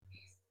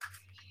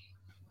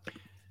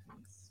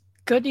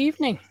Good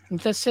evening.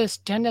 This is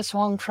Dennis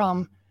Wong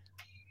from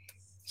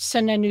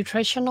Sin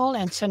Nutritional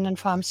and Sin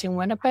Pharmacy in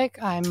Winnipeg.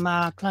 I'm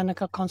a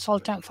clinical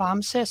consultant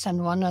pharmacist and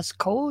wellness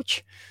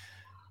coach.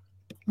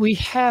 We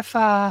have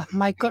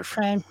my good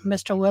friend,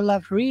 Mr.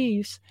 Willard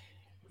Reeves,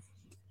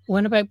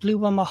 Winnipeg Blue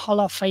Bomber Hall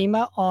of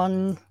Famer,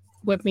 on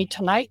with me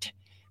tonight.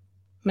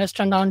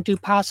 Mr. Non do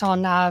pass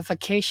on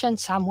vacation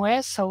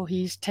somewhere, so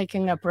he's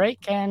taking a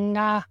break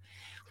and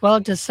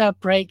well-deserved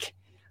break.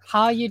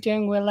 How are you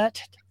doing,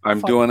 Willard?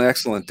 I'm doing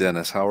excellent,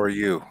 Dennis. How are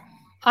you?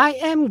 I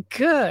am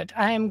good.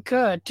 I am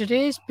good.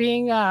 Today's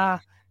being the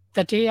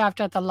day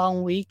after the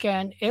long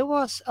weekend. It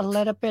was a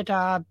little bit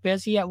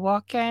busy at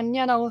work, and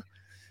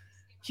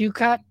you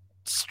got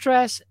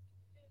stressed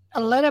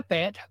a little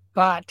bit,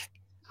 but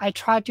I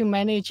try to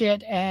manage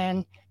it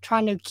and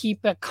trying to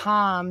keep it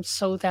calm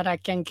so that I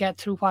can get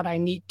through what I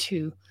need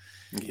to.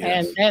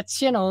 And Yes. that's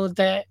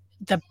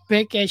the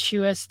big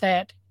issue is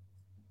that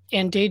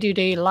in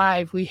day-to-day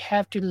life we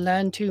have to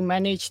learn to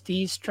manage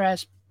these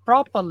stress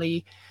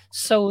properly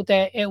so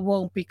that it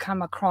won't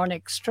become a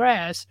chronic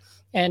stress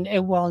and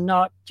it will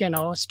not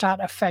start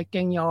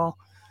affecting your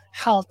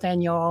health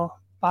and your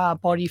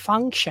body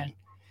function.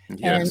 And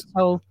Yes.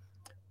 so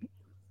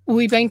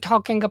we've been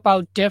talking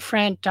about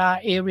different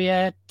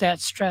area that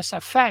stress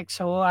affects,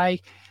 so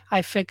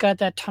I figured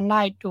that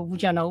tonight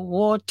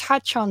we'll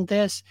touch on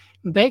this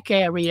big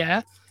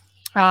area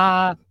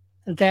uh,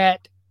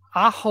 that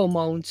are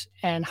hormones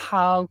and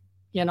how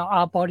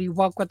our body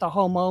work with the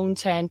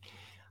hormones and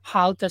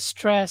how the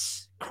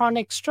stress,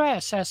 chronic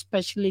stress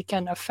especially,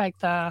 can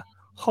affect the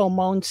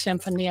hormone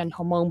symphony and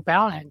hormone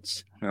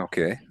balance.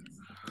 Okay.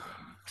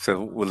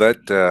 So, will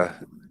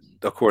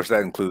of course,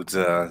 that includes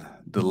the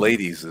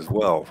ladies as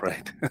well,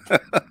 right?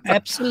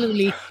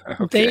 Absolutely.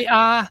 Okay.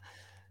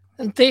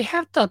 They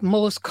have the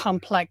most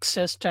complex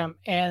system,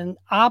 and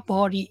our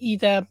body,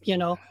 either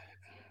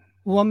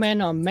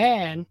woman or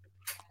man,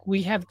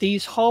 we have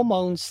these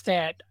hormones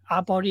that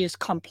our body is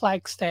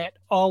complex, that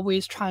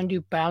always trying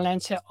to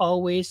balance it,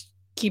 always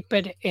keep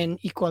it in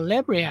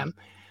equilibrium.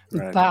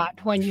 Right.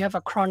 But when you have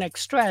a chronic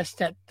stress,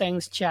 that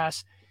things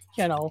just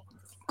you know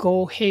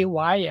go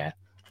haywire.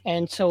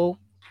 And so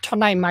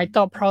tonight my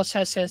thought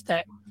process is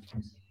that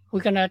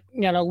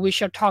we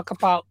should talk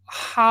about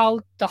how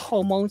the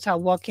hormones are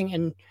working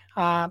in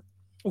uh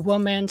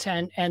women's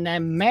and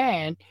then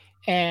men,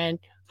 and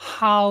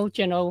how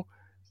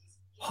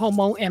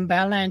hormone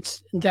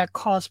imbalance that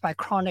caused by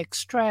chronic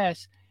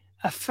stress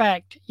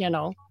affect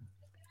either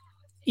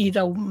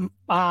Your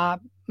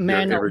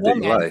man or everyday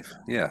woman. life.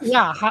 Yes.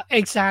 Yeah,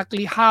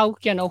 exactly how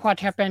what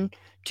happened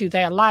to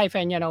their life.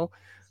 And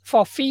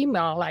for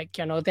female, like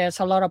there's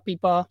a lot of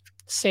people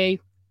say,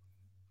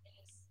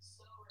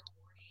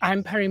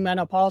 I'm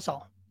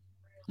perimenopausal,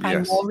 I'm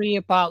Yes. worried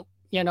about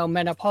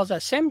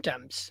menopausal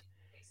symptoms.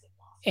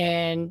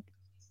 And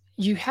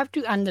you have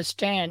to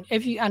understand,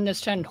 if you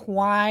understand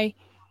why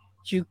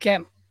you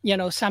get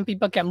some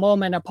people get more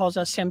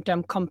menopausal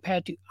symptom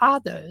compared to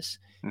others.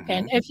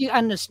 And Hmm. if you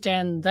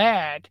understand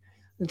that,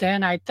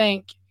 then I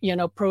think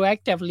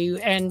proactively,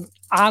 and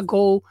our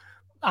goal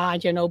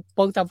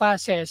both of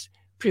us is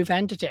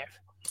preventative,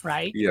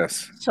 right?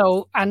 Yes.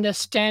 So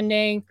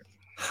understanding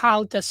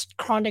how this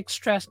chronic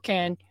stress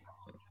can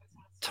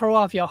throw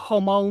off your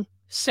hormone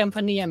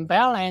symphony and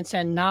balance,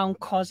 and now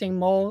causing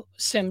more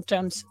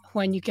symptoms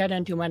when you get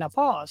into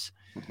menopause.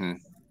 Hmm.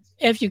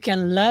 If you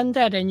can learn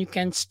that and you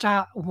can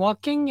start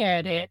working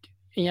at it,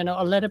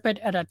 a little bit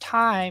at a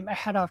time,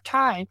 ahead of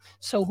time,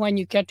 so when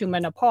you get to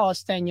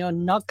menopause, then you're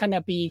not going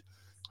to be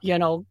you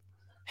know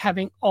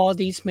having all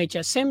these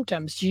major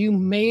symptoms. You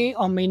may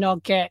or may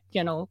not get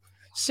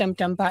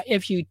symptom, but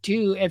if you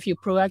do, if you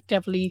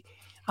proactively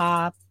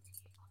uh,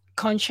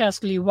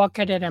 consciously work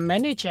at it and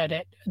manage at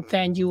it,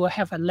 then you will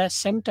have a less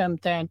symptom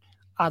than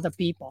other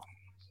people.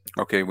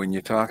 Okay. When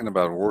you're talking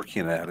about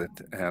working at it,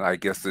 and I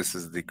guess this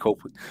is the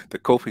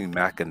coping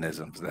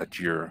mechanisms that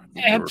you're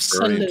referring to.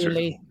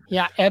 Absolutely.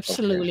 Yeah, Okay.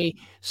 absolutely.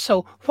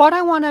 So what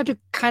I wanted to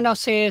kind of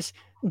say is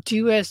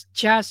do is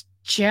just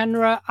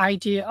general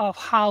idea of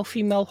how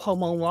female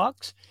hormone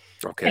works,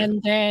 Okay.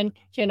 and then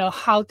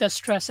how the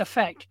stress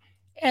affect.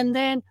 And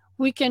then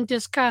we can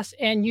discuss,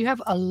 and you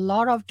have a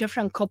lot of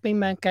different coping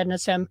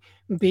mechanism,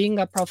 being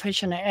a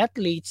professional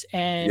athletes,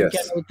 and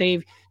Yes.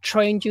 they've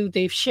trained you,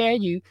 they've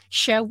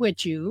share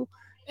with you.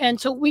 And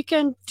so we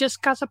can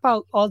discuss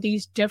about all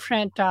these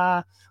different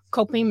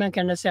coping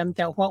mechanism,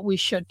 that what we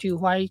should do,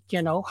 why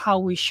how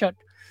we should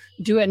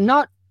do it.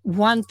 Not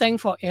one thing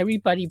for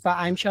everybody, but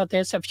I'm sure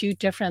there's a few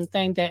different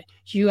things that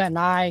you and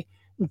I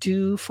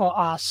do for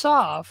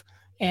ourselves,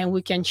 and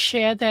we can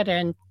share that,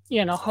 and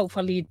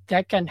hopefully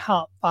that can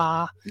help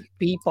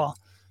people.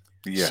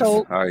 Yes.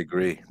 So I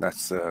agree.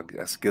 That's a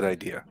good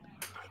idea.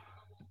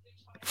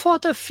 for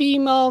the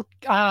female,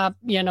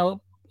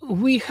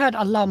 we heard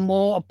a lot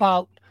more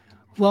about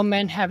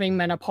women having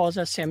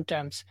menopausal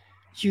symptoms.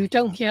 You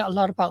don't hear a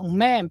lot about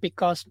men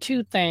because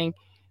two things: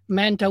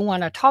 men don't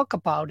want to talk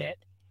about it,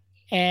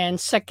 and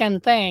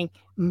second thing,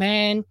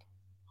 men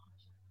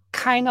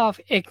kind of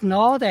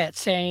ignore that,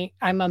 saying,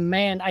 I'm a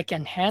man, I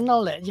can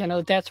handle it,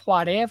 that's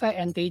whatever.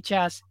 And they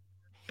just,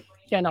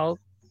 you know,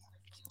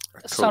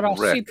 A sort total of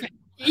wreck. super,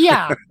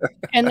 yeah.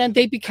 And then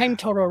they became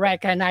total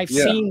wreck. And I've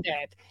Yeah. seen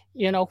that.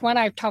 When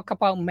I talk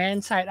about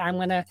men's side, I'm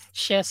going to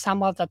share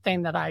some of the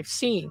things that I've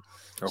seen.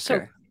 So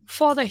Okay.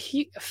 for the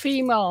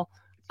female,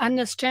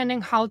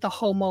 understanding how the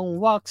hormone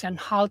works and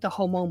how the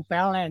hormone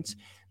balance,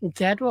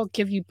 that will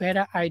give you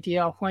better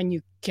idea of when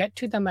you get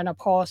to the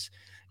menopause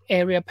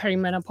area,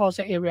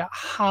 perimenopause area,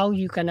 how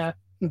you're going to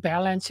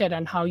balance it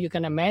and how you're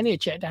going to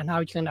manage it and how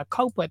you're going to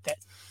cope with it.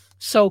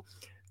 So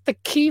the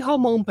key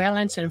hormone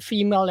balance in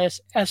female is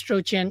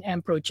estrogen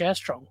and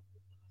progesterone.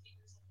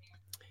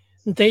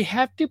 They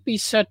have to be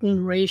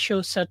certain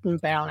ratio, certain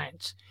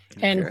balance.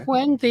 And Okay.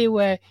 when they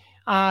were,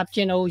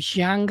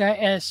 younger,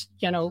 as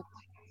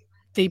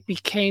they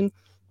became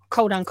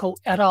quote unquote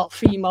adult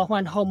female,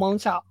 when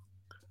hormones are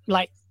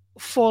like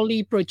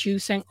fully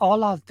producing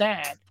all of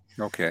that,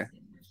 Okay.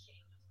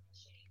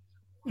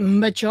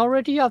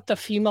 majority of the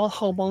female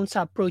hormones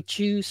are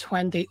produced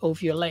when they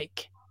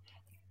ovulate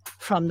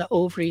from the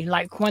ovary.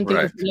 Like when they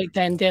Right. ovulate,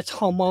 then that's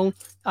hormone,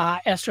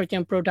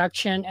 estrogen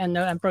production and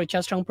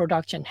progesterone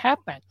production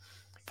happen.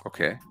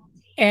 Okay.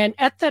 And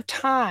at that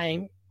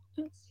time,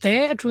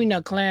 their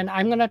adrenal gland,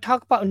 I'm going to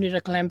talk about adrenal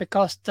gland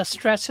because the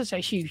stress is a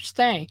huge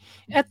thing.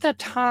 At that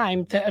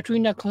time, the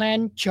adrenal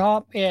gland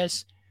job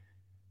is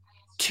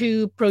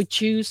to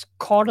produce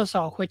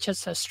cortisol, which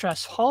is a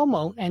stress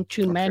hormone, and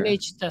to Okay.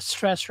 manage the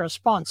stress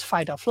response,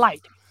 fight or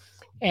flight.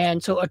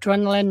 And so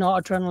adrenaline,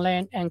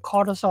 noradrenaline, and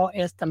cortisol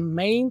is the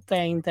main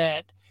thing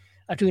that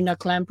adrenal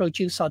gland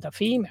produce for the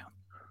female,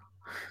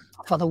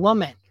 for the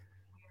woman.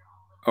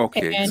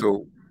 Okay. And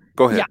So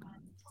go yeah, ahead.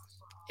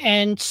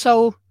 and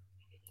so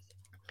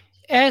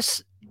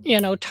as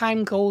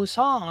time goes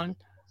on,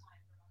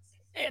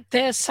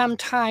 there's some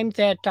time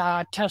that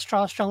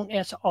testosterone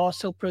is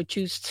also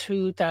produced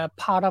through the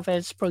part of it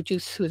is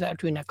produced through the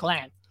adrenal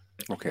gland.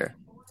 Okay.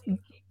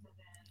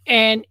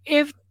 And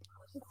if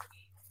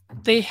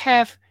they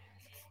have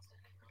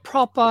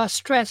proper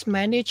stress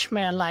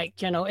management, like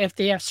if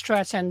they have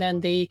stress and then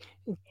they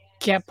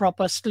get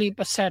proper sleep,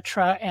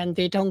 etc., and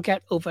they don't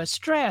get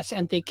overstressed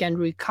and they can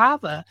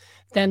recover,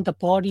 then the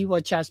body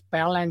will just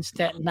balance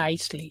that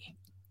nicely.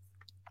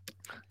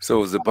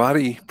 So is the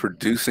body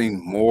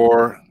producing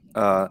more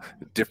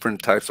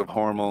different types of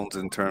hormones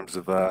in terms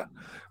of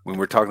when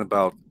we're talking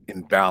about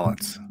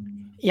imbalance?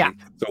 Yeah,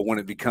 So when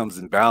it becomes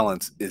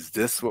imbalance, is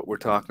this what we're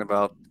talking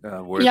about,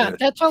 where yeah, the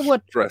that's what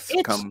would stress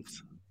it's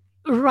comes?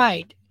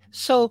 right.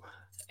 So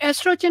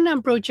estrogen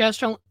and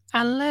progesterone,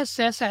 unless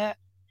there's a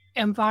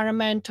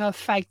environmental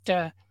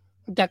factor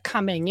that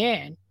coming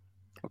in,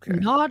 Okay.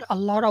 not a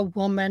lot of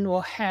women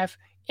will have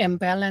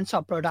imbalance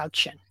of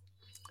production.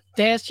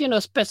 There's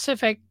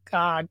specific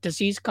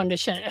disease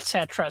condition,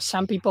 etc.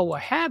 Some people will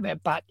have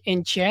it, but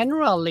in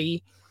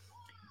generally,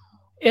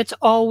 it's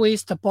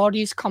always the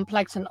body's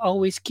complex and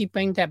always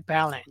keeping that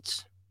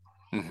balance.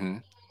 Mm-hmm.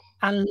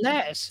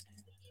 Unless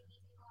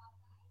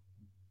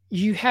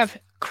you have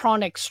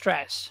chronic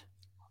stress.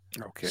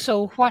 Okay.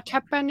 So what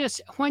happens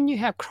is when you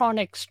have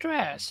chronic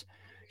stress,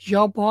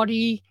 your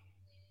body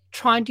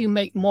trying to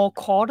make more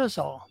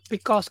cortisol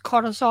because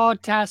cortisol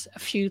does a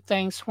few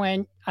things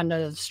when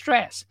under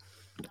stress.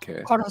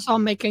 Okay.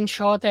 Cortisol making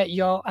sure that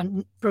you're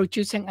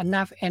producing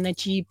enough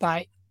energy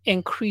by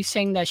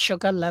increasing the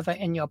sugar level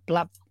in your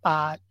blood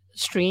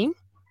stream.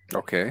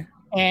 Okay.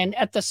 And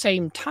at the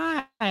same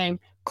time,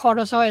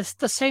 cortisol is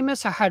the same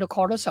as a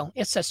hydrocortisone.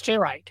 It's a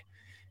steroid.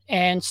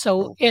 And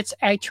so Oh, it's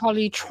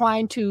actually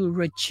trying to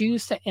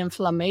reduce the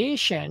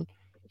inflammation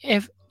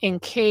if in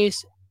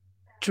case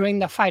during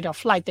the fight or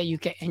flight that you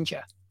get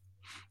injured.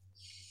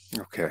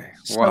 okay.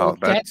 So Wow.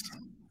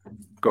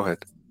 Go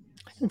ahead.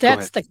 Go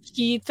that's ahead. the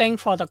key thing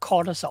for the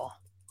cortisol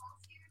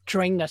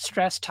during the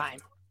stress time.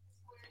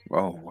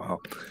 Oh, wow.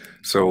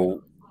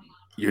 So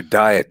your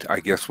diet, I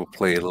guess, will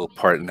play a little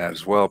part in that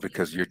as well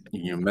because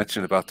you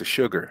mentioned about the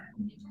sugar,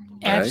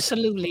 right?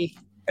 Absolutely.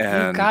 You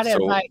And got it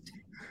right.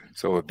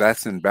 so if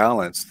that's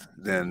imbalanced,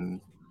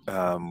 then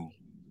um,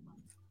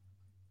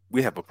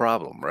 we have a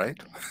problem, right?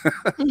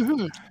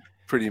 Mhm.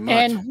 Pretty much.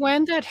 And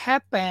when that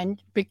happens,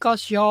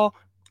 because your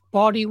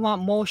body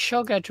want more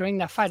sugar during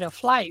the fight or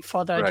flight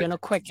for the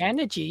Right. quick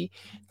energy,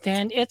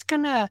 then it's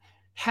gonna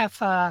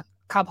have a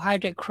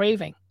carbohydrate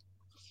craving.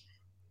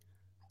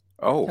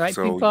 Oh, Right?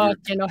 so People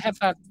you're have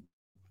a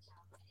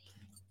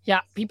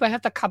yeah, people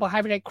have the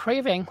carbohydrate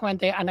craving when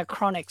they're under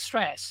chronic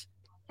stress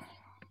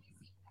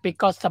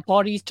because the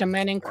body is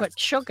demanding quick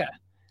that's sugar.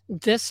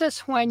 This is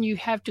when you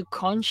have to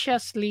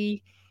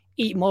consciously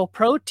eat more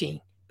protein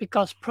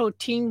because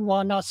protein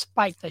will not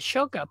spike the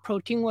sugar.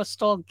 Protein will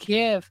still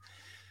give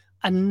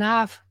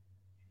enough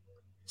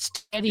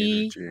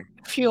steady energy.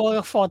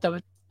 fuel for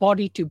the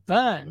body to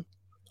burn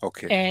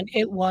Okay. and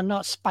it will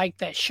not spike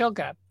that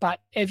sugar. But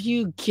if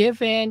you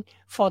give in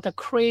for the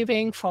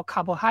craving for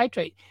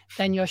carbohydrate,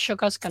 then your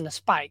sugar's going to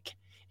spike.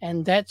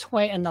 And that's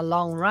where, in the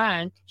long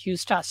run, you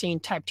start seeing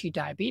type 2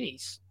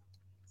 diabetes.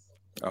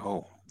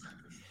 Oh.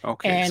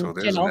 Okay, so And,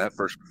 there's an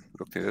adverse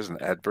okay, there's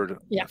an adverse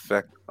yeah,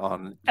 effect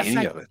on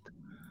any affect. of it.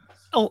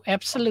 Oh,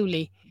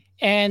 absolutely.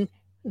 And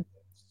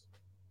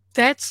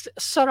that's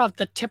sort of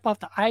the tip of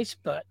the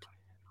iceberg.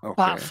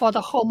 But Okay, for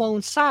the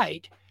hormone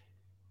side,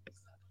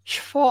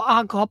 for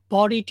our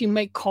body to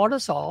make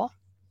cortisol,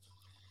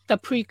 the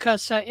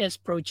precursor is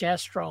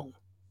progesterone.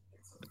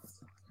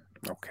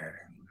 okay.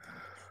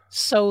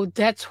 So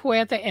that's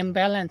where the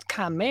imbalance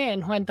come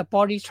in. When the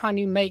body's trying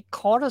to make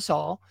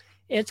cortisol,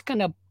 it's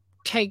gonna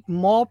take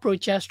more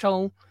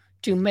progesterone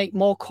to make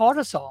more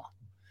cortisol.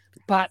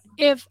 But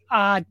if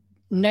our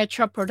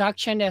natural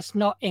production is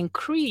not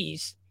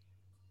increased,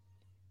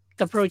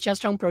 the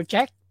progesterone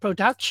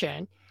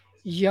production,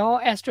 your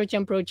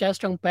estrogen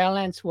progesterone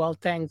balance will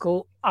then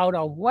go out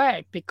of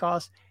whack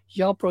because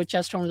your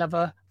progesterone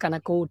level gonna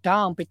go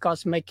down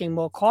because making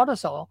more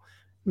cortisol.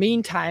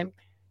 Meantime,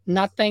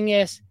 nothing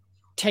is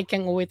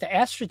taking away the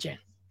estrogen.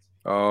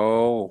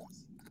 Oh,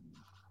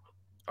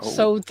 oh,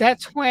 So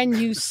that's when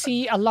you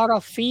see a lot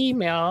of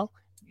female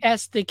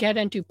as they get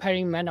into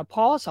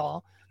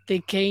perimenopausal, they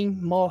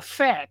gain more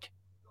fat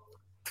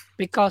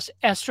because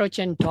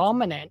estrogen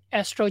dominant.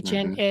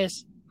 mhm.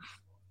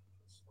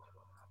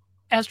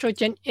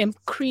 Estrogen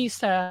increase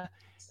the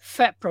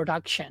fat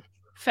production,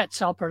 fat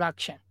cell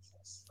production.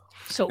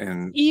 So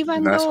And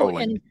even that's though holding.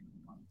 in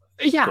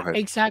Go yeah, ahead.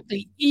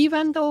 exactly.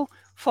 Even though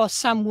for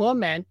some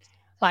women,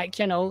 like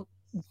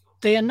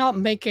they are not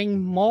making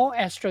more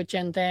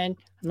estrogen than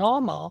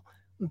normal,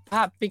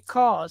 but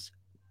because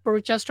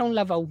progesterone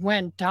level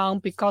went down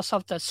because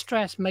of the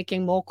stress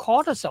making more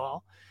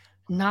cortisol,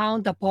 now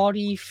the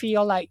body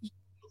feel like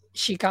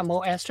she got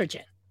more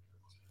estrogen.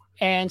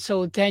 And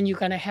so then you're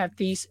going to have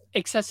these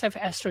excessive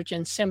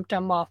estrogen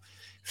symptom of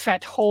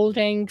fat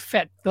holding,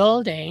 fat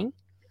building,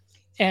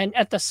 and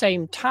at the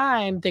same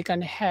time they're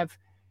going to have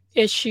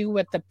issue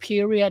with the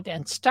period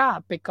and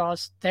stuff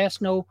because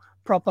there's no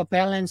proper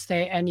balance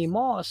there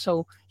anymore.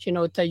 So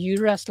the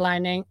uterus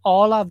lining,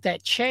 all of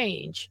that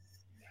change,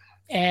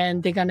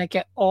 and they're going to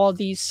get all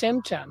these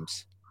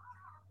symptoms.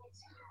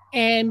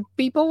 And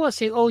people will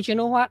say, oh, you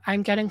know what,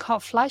 I'm getting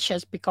hot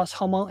flashes because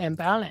hormone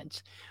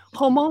imbalance.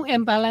 Hormone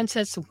imbalance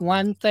is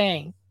one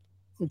thing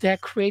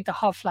that create the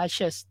hot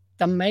flashes.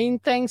 The main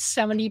thing,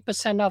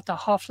 70% of the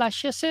hot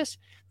flashes is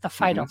the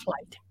fight or Mhm.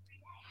 flight.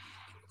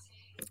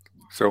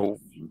 So,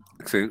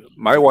 see,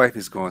 my wife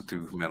is going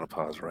through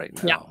menopause right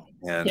Yeah. now,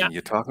 Yeah. and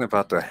you're talking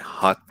about the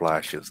hot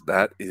flashes.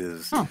 That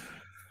is, Hmm.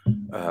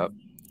 uh,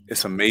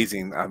 it's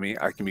amazing. I mean,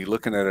 I can be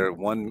looking at her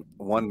one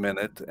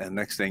minute, and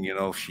next thing you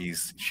know,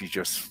 she's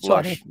just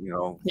Sweating. flush,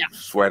 Yeah.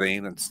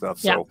 sweating and stuff.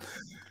 Yeah.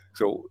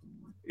 So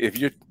if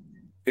you're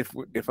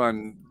if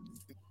I'm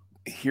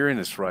hearing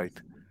this right,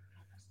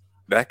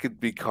 that could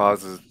be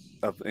causes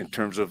of in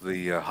terms of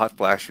the hot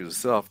flashes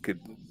itself could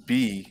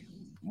be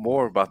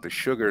more about the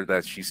sugar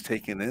that she's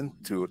taking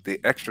into it, the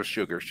extra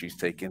sugar she's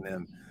taking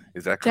in.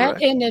 Is that That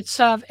correct? in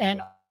itself,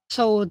 and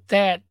also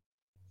that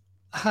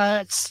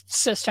her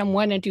system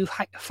went into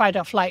fight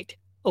or flight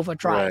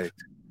overdrive. Right,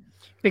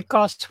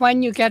 Because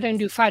when you get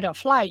into fight or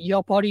flight,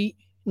 your body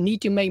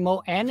need to make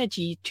more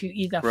energy to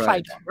either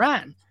fight right. or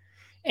run.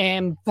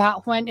 And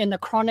but when in a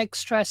chronic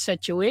stress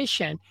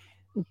situation,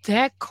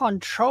 that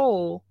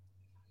control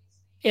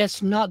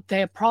is not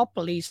there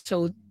properly.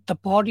 So the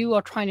body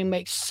will trying to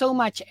make so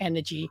much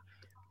energy,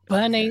 Okay.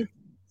 burning,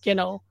 you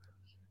know,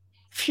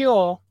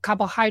 fuel,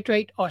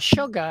 carbohydrate, or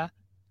sugar,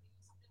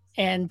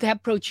 and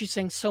that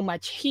producing so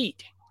much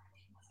heat.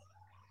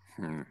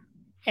 Hmm.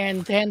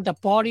 And then the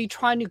body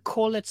trying to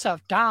cool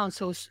itself down,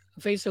 so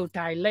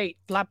vasodilate,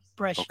 blood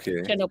pressure,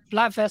 Okay.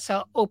 blood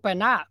vessel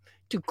open up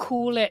to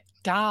cool it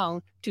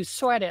down to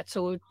sweat it.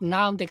 So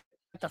now they got the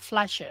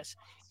flashes,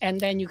 and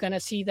then you're gonna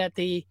see that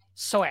they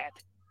sweat.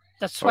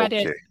 The sweat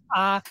is Okay.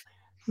 our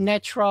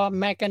natural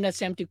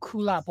mechanism to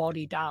cool our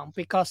body down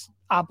because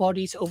our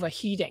body is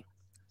overheating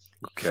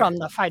Okay. from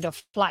the fight or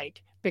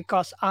flight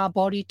because our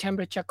body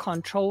temperature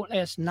control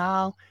is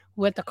now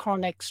with the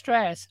chronic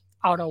stress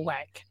out of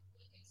whack.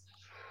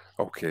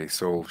 Okay.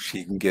 So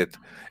she can get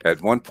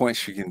at one point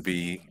she can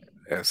be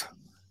as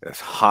as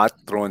hot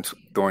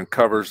throwing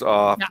covers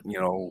off, Yeah.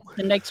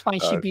 The next one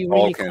should be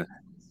all really can cold.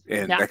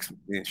 and Yeah. next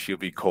she'll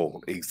be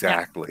cold. Yeah.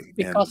 Exactly.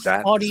 And Because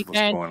that is body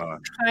what's then going on.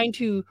 trying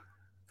to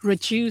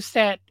reduce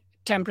that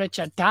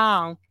temperature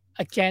down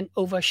again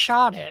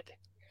overshot it,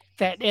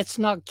 that it's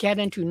not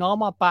getting to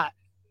normal, but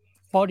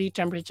body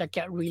temperature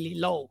get really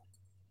low.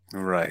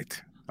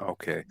 Right.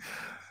 Okay.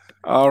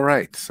 All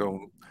right.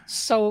 So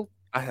So,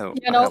 you I know,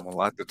 have a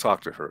lot to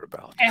talk to her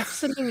about.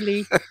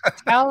 absolutely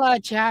tell her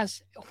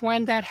just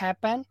when that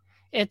happened.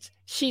 It's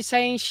she's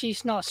saying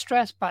she's not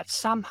stressed, but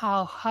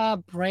somehow her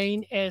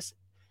brain is,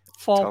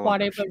 for Telling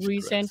her whatever she's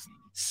reason, stressed.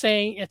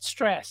 saying it's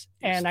stress,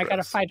 and I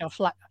gotta Stress. fight or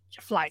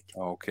flight.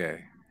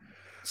 Okay.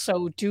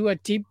 So do a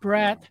deep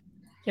Yeah. breath,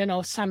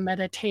 some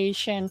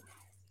meditation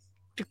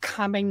to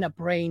calming the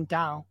brain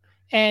down.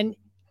 And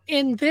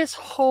in this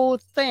whole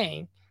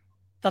thing,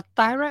 the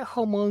thyroid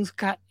hormones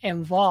got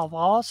involved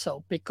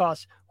also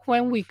because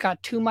when we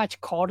got too much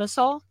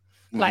cortisol,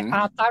 like Mhm.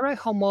 our thyroid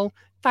hormone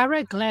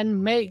thyroid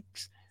gland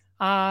makes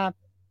uh,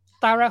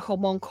 thyroid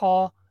hormone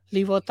called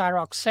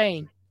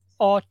levothyroxine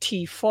or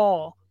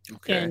T4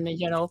 Okay. in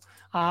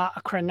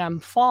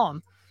acronym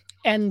form,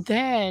 and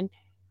then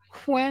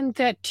when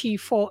that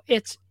T4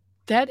 it's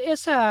that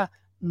is a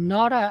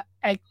not a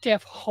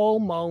active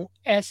hormone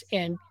as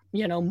in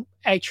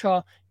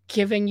actual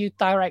giving you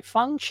thyroid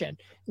function.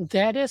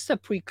 That is the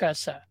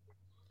precursor.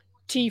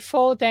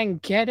 T4 then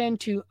get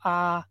into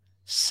our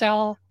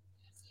cell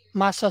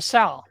muscle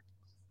cell.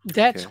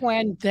 That's Okay.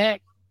 when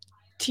that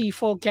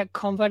T4 get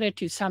converted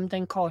to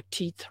something called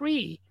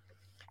T3.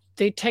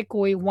 They take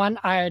away one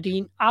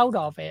iodine out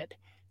of it.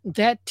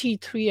 That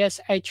T3 is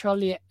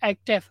actually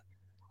active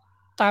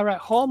thyroid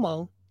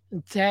hormone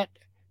that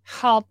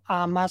help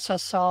our muscle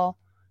cell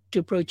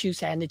to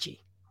produce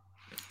energy.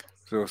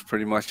 So it's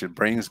pretty much your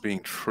brain's being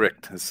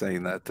tricked, is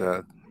saying that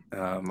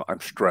I'm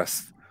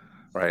stressed,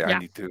 right? Yeah,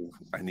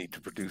 I need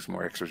to produce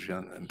more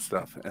estrogen and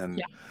stuff, and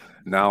yeah,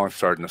 now I'm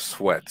starting to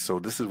sweat. So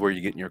this is where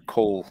you're getting your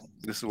cold.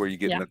 This is where you're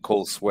getting yeah. the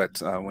cold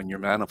sweats when you're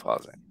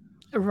menopausing.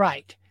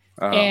 Right.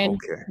 Oh, And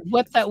okay.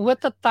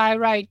 with the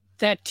thyroid,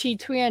 that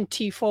T3 and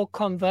T4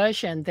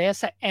 conversion,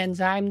 there's an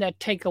enzyme that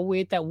take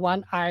away that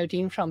one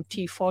iodine from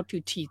T4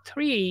 to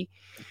T3.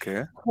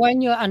 Okay.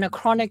 When you're under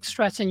chronic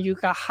stress and you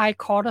got high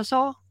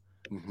cortisol,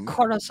 Mm-hmm.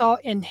 cortisol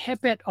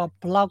inhibit or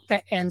block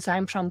the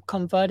enzyme from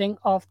converting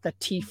of the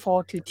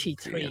T4 to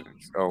T3.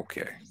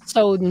 Okay.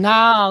 So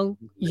now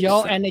Makes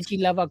your sense. energy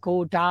level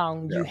go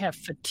down, you Yeah. have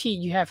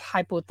fatigue, you have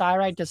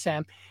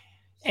hypothyroidism,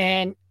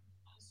 and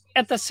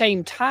at the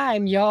same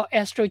time, your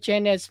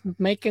estrogen is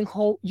making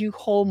you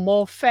hold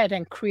more fat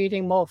and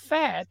creating more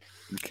fat.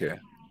 Okay.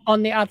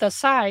 On the other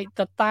side,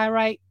 the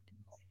thyroid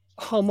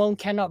hormone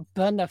cannot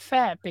burn the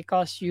fat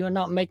because you're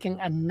not making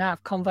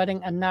enough,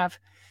 converting enough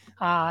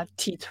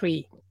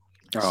T3.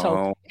 So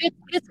Oh,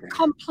 it's a okay.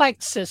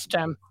 complex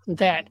system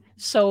that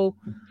so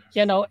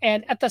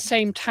and at the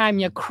same time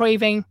you're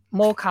craving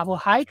more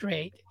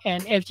carbohydrate.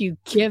 And if you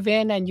give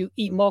in and you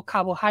eat more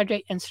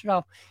carbohydrate instead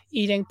of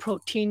eating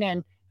protein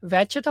and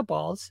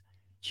vegetables,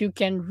 you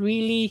can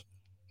really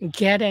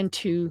get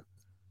into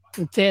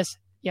this,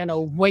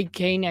 weight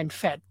gain and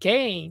fat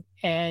gain,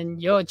 and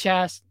you're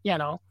just,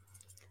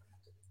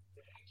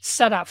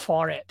 set up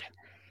for it.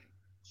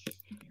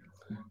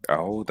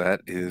 Oh,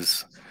 that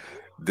is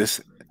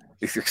this.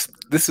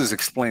 This is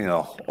explaining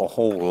a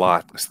whole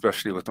lot,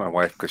 especially with my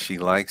wife, because she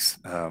likes,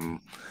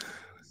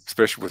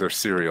 especially with her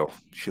cereal.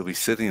 She'll be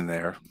sitting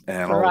there,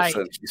 and all of a Right.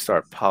 sudden she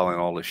start piling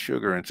all the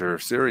sugar into her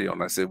cereal,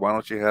 and I said, "Why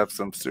don't you have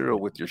some cereal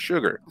with your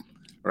sugar?"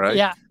 Right?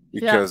 Yeah.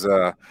 Yeah. Because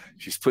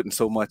she's putting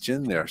so much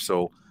in there.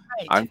 So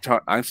Right.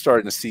 I'm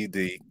starting to see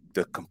the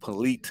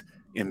complete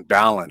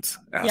imbalance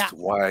as Yeah. to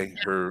why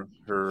Yeah. her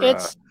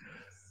It's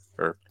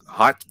her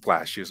hot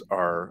flashes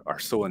are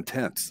so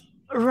intense.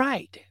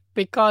 right,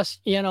 because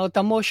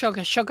the more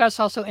sugar is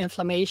also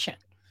inflammation,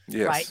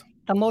 right? Yes.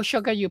 The more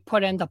sugar you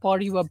put in, the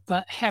body will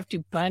have to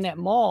burn it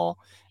more,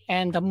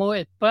 and the more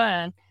it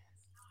burn,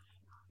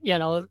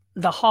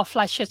 the hot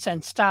flashes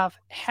and stuff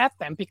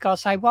happen.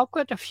 Because I worked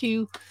with a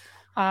few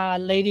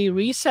lady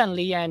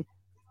recently, and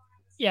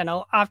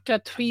after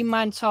 3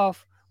 months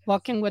of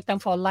working with them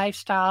for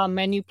lifestyle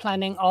menu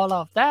planning, all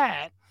of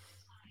that,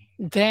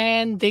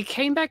 then they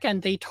came back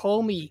and they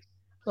told me,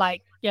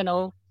 like,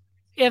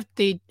 if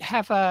they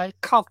have a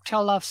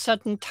cocktail of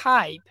certain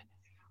type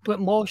with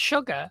more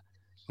sugar,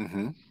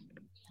 Hmm.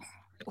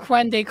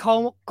 when they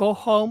go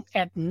home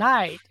at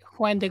night,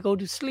 when they go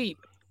to sleep,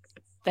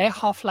 their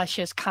hot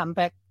flashes come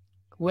back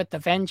with a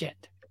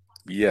vengeance.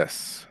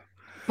 Yes.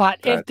 But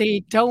if That they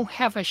don't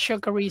have a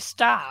sugary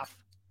stuff,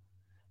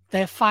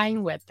 they're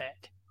fine with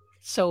it.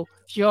 So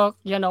you're,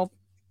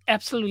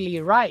 absolutely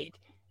right.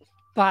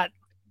 But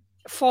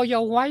for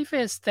your wife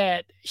is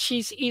that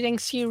she's eating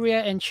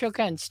cereal and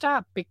sugar and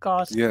stuff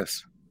because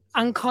yes.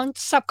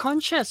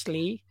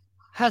 subconsciously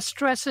her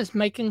stress is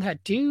making her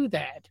do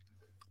that.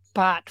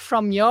 But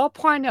from your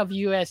point of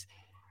view, as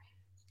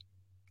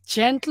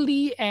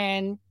gently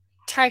and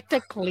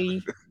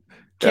tactically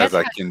get As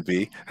I her, can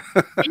be.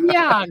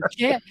 yeah,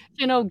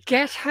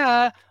 get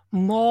her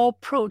more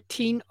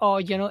protein,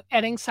 or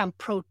adding some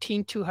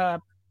protein to her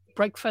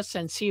breakfast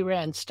and cereal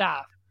and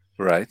stuff,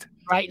 Right.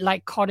 right?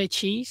 Like cottage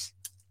cheese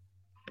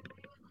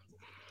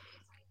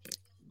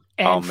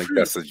I'll and make that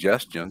fruit,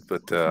 suggestion,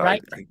 but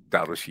right? I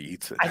doubt if she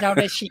eats it. I doubt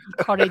that she eat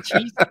cottage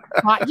cheese,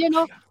 but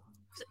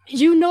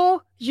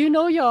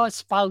your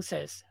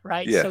spouses,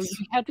 right? So Yes.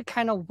 you have to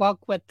kind of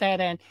work with that,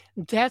 and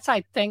that's,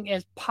 I think,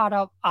 is part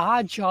of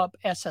our job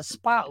as a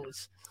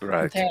spouse,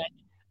 Right. that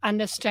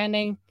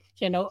understanding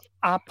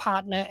our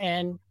partner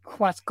and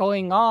what's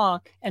going on.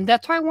 And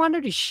that's why I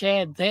wanted to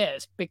share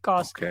this,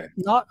 because Okay.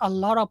 not a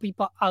lot of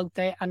people out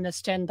there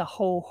understand the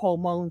whole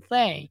hormone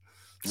thing,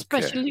 Okay.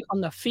 especially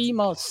on the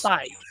female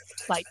side.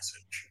 Like,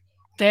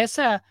 there's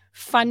a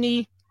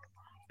funny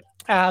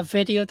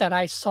video that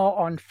I saw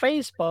on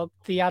Facebook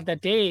the other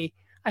day,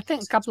 I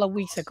think a couple of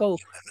weeks ago,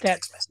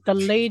 that the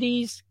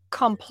lady's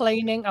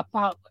complaining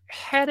about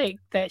headache,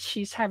 that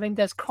she's having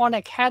this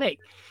chronic headache,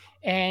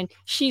 and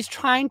she's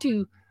trying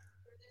to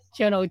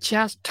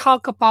just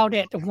talk about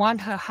it,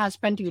 want her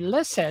husband to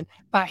listen.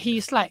 But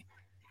he's like,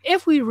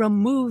 if we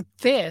remove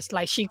this,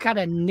 like she got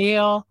a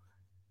nail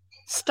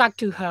stuck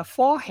to her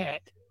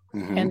forehead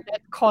Hmm. and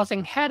that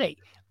causing headache.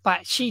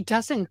 But she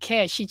doesn't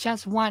care. She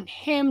just want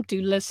him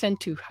to listen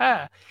to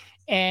her.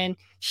 And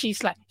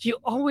she's like, "You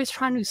always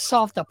trying to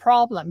solve the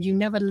problem. You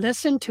never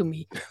listen to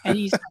me." And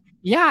he's like,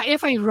 "Yeah,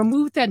 if I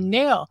remove that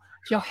nail,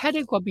 your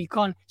headache will be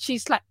gone."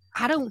 She's like,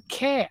 "I don't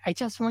care. I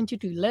just want you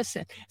to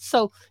listen."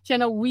 So,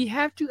 we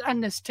have to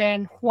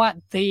understand what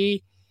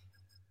they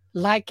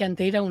like and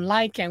they don't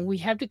like, and we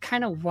have to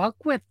kind of work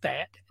with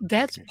that.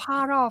 That's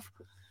part of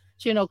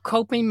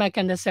coping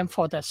mechanism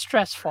for the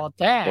stress for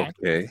that,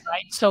 Okay.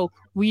 right? So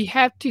we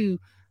have to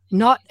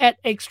not add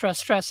extra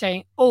stress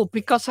saying, oh,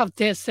 because of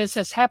this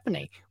is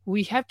happening.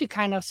 We have to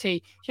kind of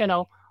say,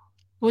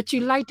 would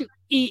you like to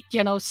eat,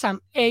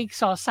 some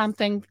eggs or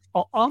something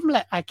or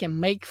omelet I can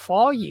make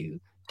for you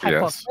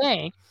type of Yes.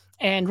 thing.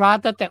 And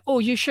rather than, oh,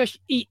 you should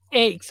eat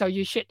eggs or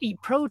you should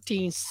eat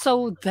protein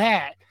so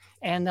that,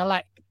 and they're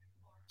like,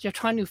 you're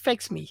trying to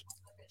fix me,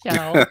 you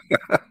know?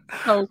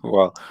 So,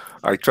 Well,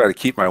 I try to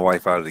keep my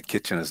wife out of the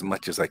kitchen as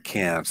much as I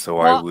can, so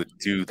I well, would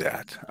do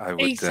that. I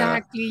would,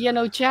 exactly.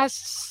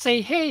 Just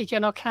say, hey,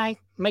 can I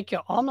make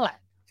your omelet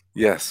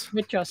yes.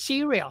 with your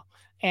cereal?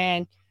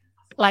 And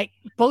like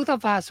both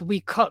of us,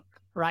 we cook,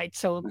 right?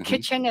 So Hmm.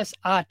 kitchen is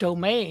our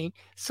domain.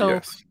 So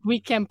Yes. we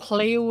can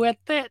play with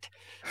it.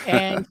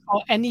 And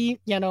for any,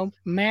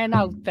 man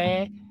out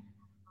there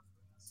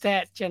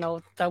that,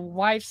 the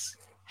wife's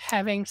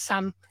having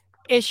some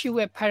issue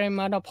with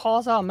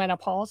perimenopausal or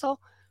menopausal,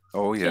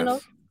 Oh, you know,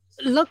 yes.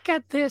 look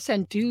at this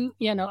and do,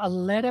 a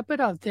little bit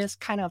of this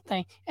kind of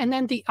thing. And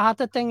then the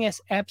other thing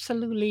is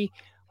absolutely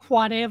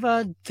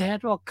whatever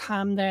that will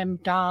calm them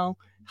down,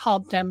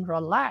 help them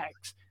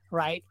relax,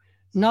 right?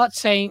 Not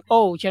saying,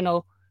 oh,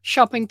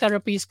 shopping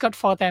therapy is good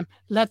for them,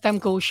 let them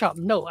go shop.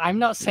 No, I'm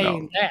not No.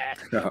 saying that.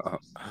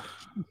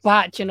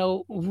 But,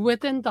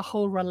 within the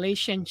whole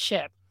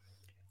relationship,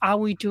 are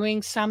we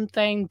doing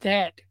something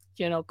that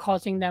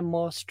causing them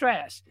more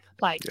stress,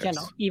 like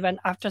Yes. even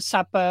after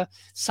supper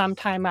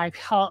sometime I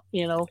help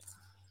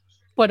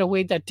put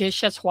away the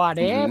dishes, Hmm.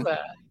 whatever,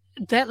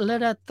 that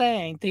little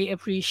thing they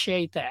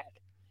appreciate that,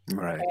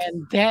 Right.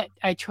 and that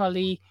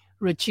actually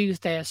reduce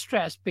their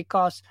stress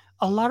because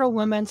a lot of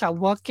women are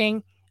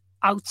working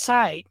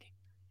outside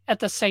at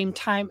the same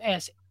time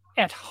as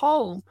at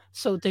home.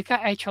 So they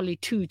got actually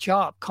two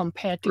jobs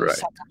compared to Right.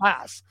 some of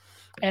us.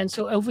 And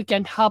so if we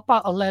can help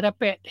out a little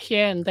bit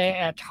here and there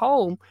at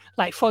home,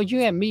 like for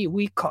you and me,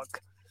 we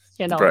cook,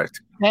 you know, Right.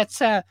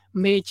 that's a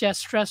major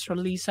stress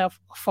releaser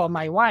for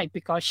my wife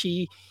because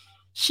she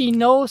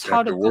knows You have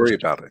how to to cook. worry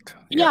about it.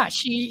 Yeah. Yeah,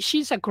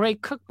 she's a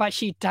great cook, but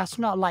she does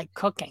not like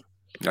cooking.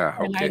 Ah,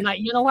 And I'm okay. like,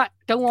 you know what?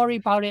 Don't worry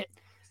about it.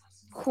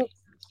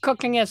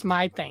 Cooking is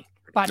my thing.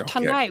 But Okay.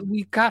 tonight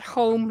we got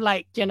home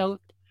like,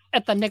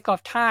 at the nick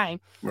of time.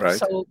 Right.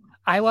 So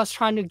I was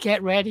trying to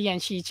get ready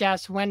and she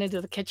just went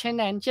into the kitchen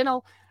and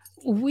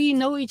we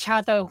know each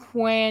other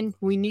when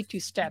we need to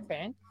step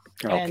in.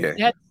 And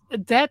Okay.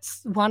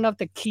 that's one of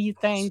the key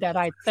things that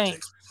I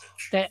think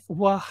that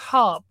will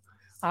help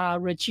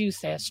reduce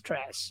their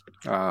stress.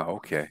 Ah,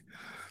 okay.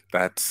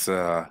 That's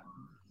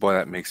boy,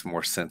 that makes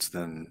more sense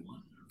than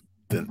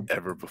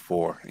ever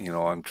before.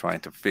 I'm trying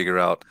to figure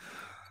out,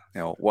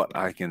 what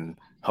I can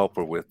help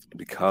her with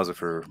because of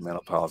her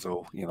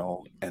menopausal,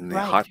 and the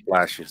Right. hot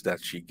flashes that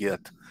she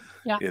get.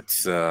 Yeah,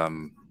 It's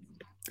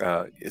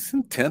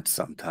intense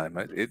sometimes.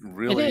 It it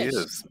really is.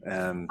 is.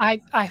 And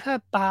I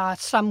heard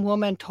some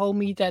women told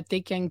me that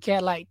they can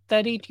get like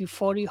 30 to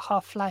 40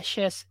 hot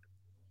flashes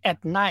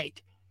at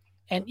night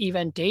and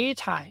even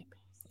daytime.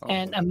 oh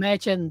And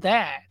imagine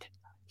that,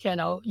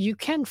 you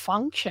can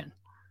function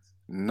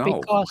no.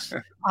 because,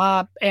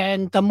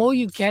 and the more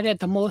you get it,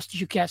 the most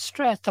you get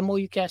stressed. The more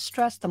you get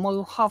stressed, the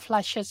more hot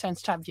flashes and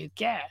stuff you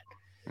get.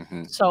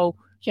 Hmm. So,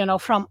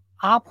 from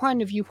our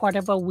point of view,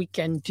 whatever we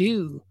can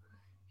do.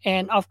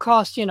 And of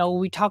course,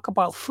 we talk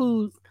about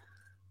food,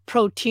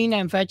 protein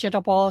and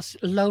vegetables,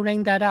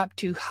 loading that up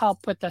to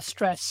help with the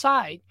stress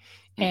side.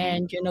 Hmm.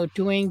 And,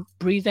 doing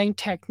breathing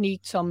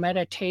techniques or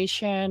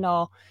meditation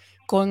or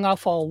going out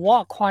for a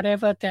walk,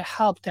 whatever that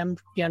help them,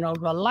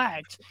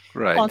 relax.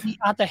 On Right. the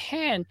other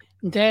hand,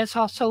 there's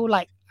also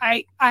like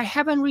I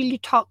haven't really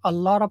talked a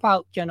lot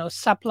about,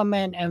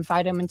 supplement and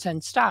vitamins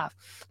and stuff.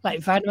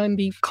 Like vitamin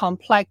B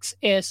complex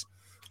is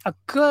a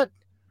good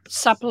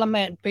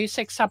supplement,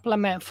 basic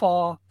supplement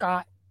for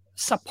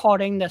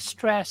supporting the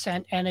stress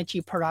and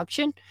energy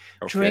production.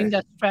 During Okay.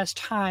 the stress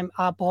time,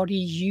 our body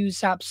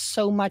use up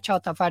so much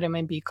of the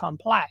vitamin B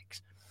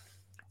complex.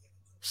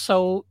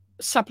 So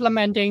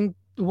supplementing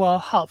were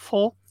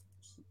helpful.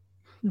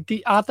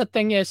 The other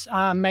thing is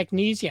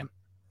magnesium.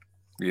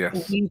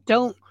 Yes. We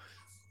don't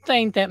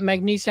think that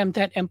magnesium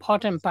that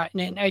important, but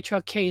in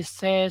actual case,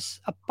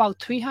 there's about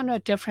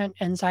 300 different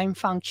enzyme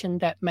function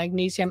that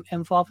magnesium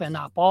involve in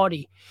our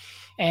body.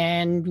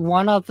 And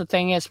one of the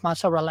thing is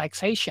muscle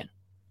relaxation.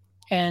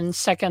 And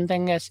second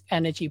thing is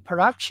energy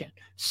production.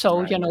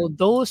 So, Right.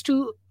 those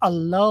two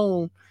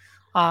alone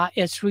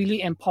is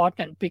really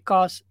important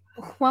because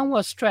when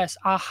we're stressed,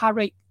 our heart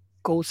rate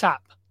goes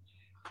up.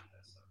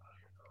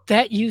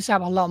 That use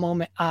up a lot more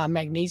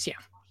magnesium,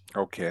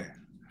 Okay.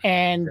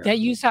 and Yeah. they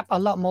use up a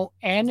lot more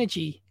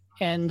energy,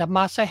 and the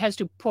muscle has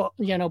to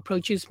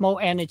produce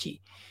more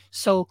energy.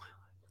 So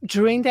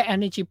during the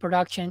energy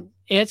production,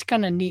 it's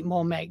going to need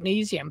more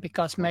magnesium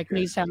because Okay.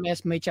 magnesium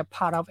is major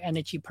part of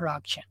energy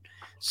production.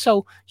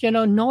 So,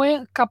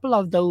 knowing a couple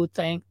of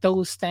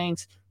those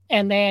things,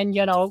 and then,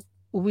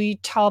 we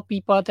tell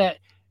people that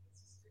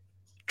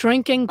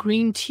drinking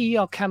green tea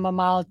or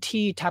chamomile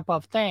tea type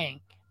of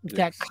thing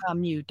that Yes.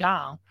 calm you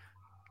down.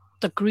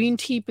 The green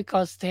tea,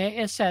 because there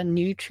is a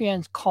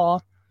nutrient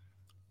called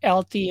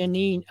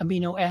L-theanine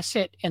amino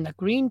acid in the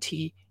green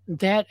tea,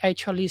 that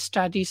actually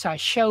studies are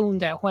shown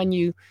that when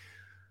you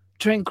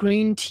drink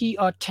green tea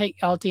or take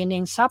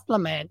L-theanine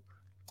supplement,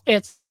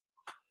 it's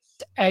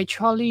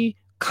actually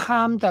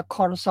calm the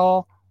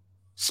cortisol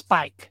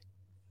spike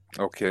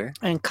Okay.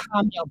 and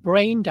calm your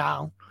brain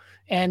down.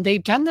 And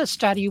they've done the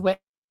study with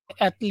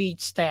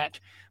athletes that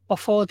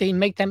before they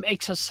make them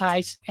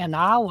exercise an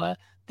hour,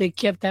 they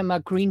give them a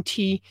green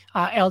tea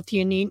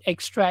L-theanine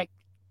extract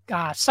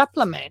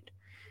supplement,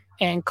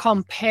 and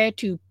compared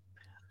to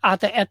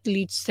other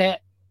athletes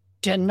that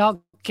did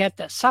not get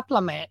the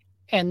supplement,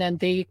 and then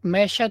they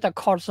measure the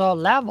cortisol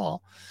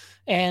level,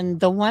 and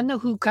the one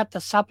who got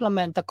the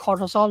supplement, the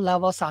cortisol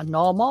levels are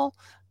normal.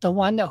 The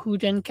one who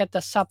didn't get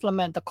the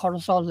supplement, the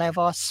cortisol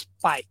level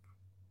spike.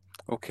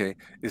 Okay.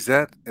 Is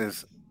that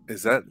is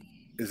that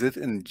is it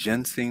in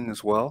ginseng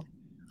as well?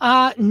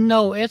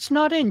 No, it's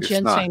not in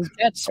It's not. ginseng.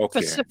 That's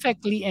Okay.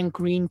 specifically in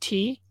green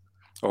tea.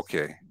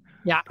 Okay.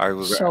 Yeah. I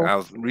So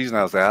was the reason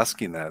I was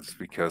asking that is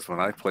because when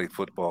I played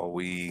football,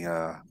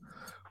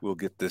 we'll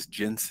get this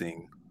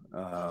ginseng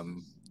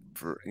um,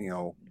 for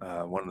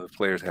one of the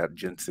players had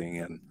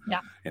ginseng yeah,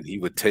 and he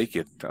would take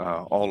it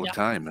all the yeah.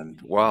 time and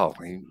wow,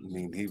 I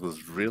mean he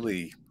was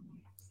really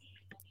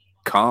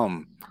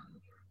calm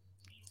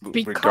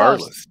Because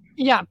regardless.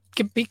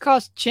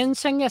 because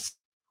ginseng is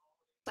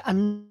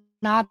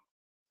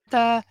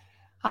another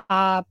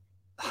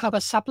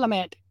herbal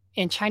supplement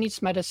in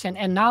Chinese medicine,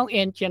 and now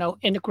in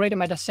integrated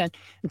medicine,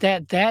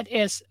 that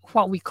is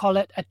what we call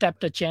it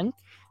adaptogen,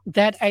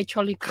 that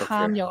actually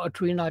calm Okay. your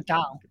adrenal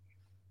down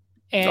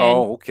and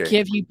Oh, okay.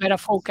 give you better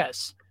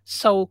focus.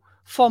 So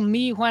for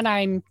me, when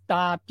I'm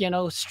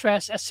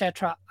stressed,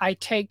 etc., I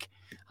take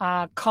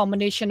a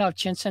combination of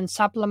ginseng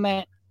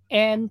supplement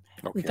and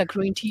Okay. the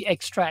green tea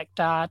extract,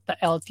 the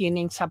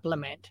L-theanine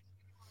supplement.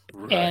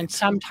 And Right.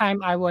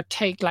 sometime I will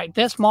take, like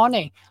this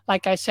morning,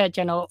 like I said,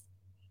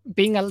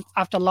 being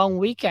after a long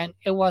weekend,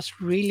 it was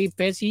really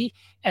busy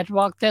at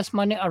work this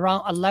morning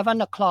around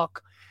 11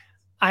 o'clock.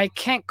 I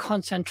can't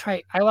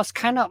concentrate. I was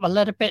kind of a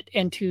little bit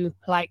into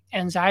like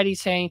anxiety,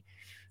 saying,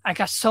 I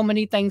got so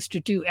many things to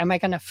do. Am I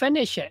going to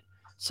finish it?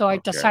 So I Okay.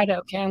 decided,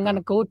 okay, I'm going Uh,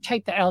 to go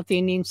take the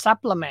L-theanine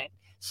supplement.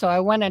 So I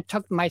went and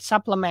took my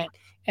supplement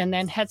and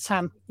then had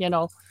some,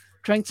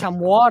 drink some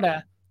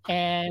water.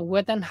 And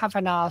within half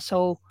an hour,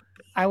 so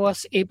I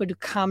was able to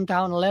calm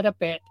down a little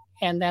bit.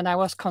 And then I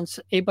was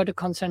able to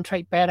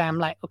concentrate better. I'm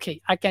like,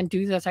 okay, I can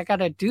do this. I got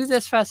to do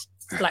this first.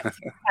 Like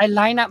I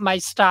line up my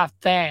stuff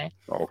there.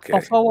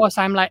 okay. Before was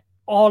I'm like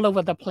all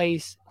over the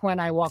place when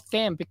I walked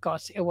in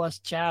because it was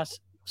just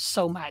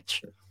so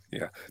much.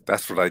 Yeah,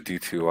 that's what I do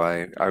too.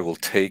 I will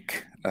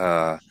take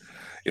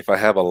if I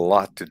have a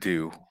lot to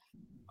do,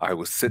 I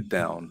would sit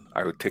down,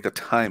 I would take a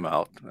time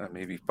out,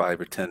 maybe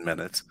 5 or 10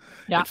 minutes,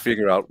 Yeah, and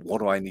figure out what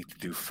do I need to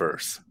do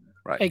first,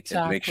 right?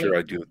 And make sure exactly.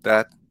 I do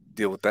that,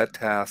 deal with that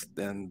task,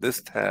 then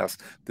this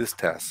task, this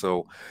task.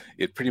 So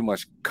it pretty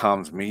much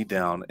calms me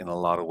down in a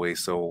lot of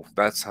ways. So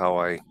that's how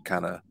I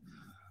kind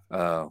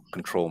of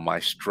control my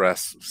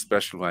stress,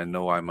 especially when I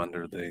know I'm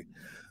under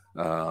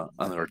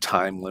a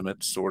time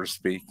limit, so to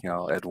speak,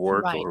 at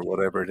work Right. or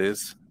whatever it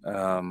is.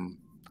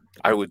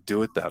 I would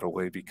do it that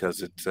way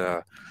because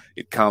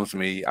it calms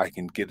me. I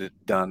can get it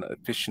done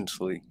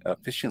efficiently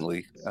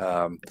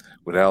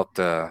without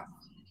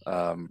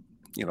um,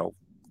 you know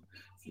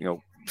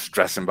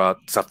stressing about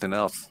something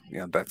else.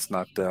 That's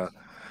not that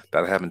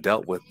I haven't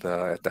dealt with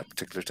at that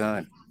particular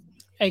time.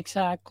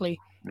 Exactly.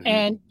 Hmm.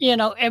 And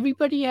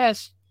everybody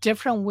has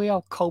different way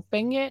of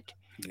coping it.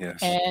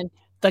 Yes. And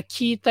the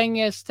key thing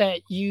is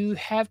that you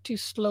have to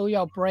slow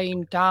your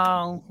brain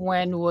down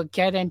when we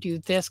get into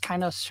this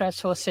kind of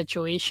stressful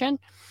situation.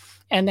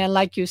 And then,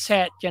 like you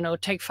said,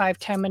 take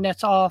 5-10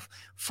 minutes off.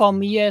 For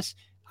me, is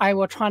I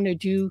will try to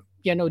do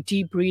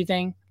deep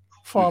breathing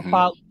for Hmm.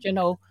 about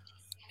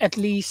at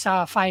least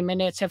 5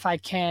 minutes if I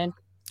can,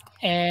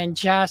 and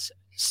just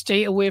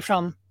stay away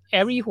from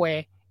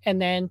everywhere,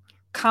 and then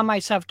calm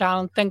myself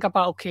down, think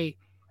about, okay,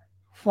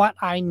 what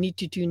I need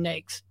to do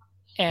next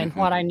and Hmm.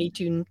 what I need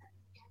to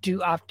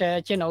do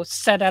after,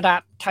 set it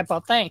up type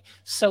of thing.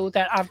 So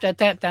that after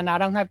that, then I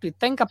don't have to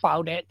think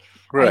about it.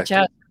 I Correct.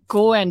 just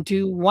go and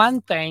do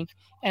one thing.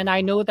 And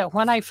I know that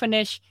when I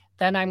finish,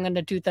 then I'm going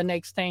to do the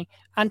next thing.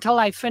 Until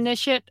I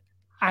finish it,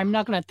 I'm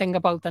not going to think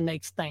about the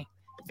next thing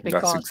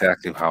That's because,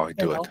 exactly how I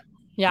you do it. know,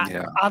 yeah,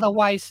 Yeah.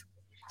 otherwise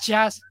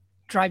just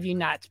drive you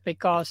nuts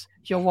because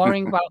you're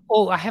worrying about,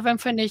 oh, I haven't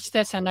finished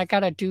this and I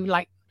gotta do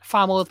like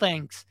five more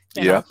things,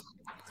 you Yeah, know.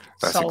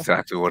 that's So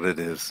exactly what it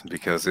is.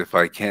 Because if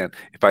I can't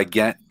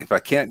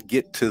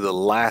get to the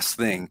last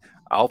thing,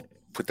 I'll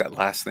put that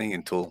last thing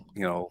until,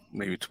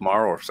 maybe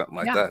tomorrow or something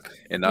like yeah, that,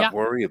 and not yeah,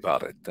 worry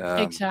about it.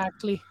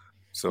 exactly.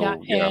 Yeah,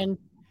 So yeah, and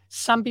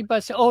some people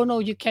say, "Oh no,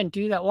 you can't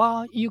do that."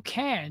 Well, you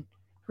can,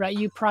 right?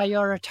 You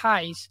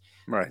prioritize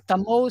right. the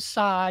most,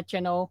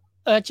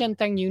 urgent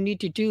thing you need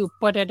to do.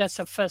 Put it as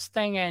the first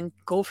thing and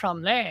go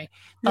from there.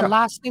 The Yeah,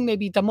 last thing may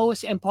be the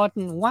most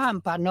important one,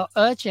 but not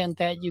urgent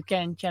that you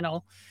can,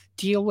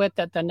 deal with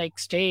it the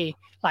next day.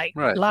 Like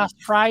right. last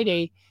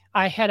Friday,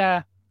 I had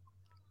a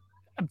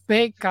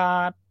big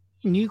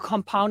new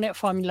compounded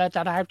formula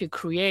that I have to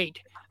create.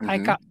 I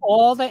Hmm. got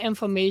all the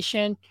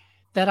information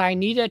that I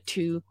needed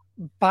to,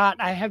 but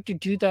I have to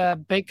do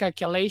the big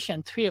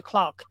calculation, 3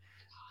 o'clock.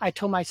 I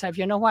told myself,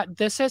 you know what,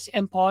 this is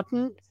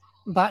important,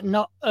 but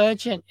not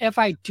urgent. If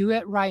I do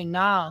it right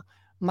now,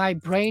 my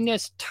brain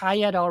is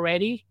tired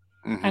already.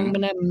 I'm Hmm.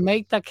 going to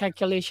make the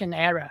calculation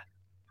error.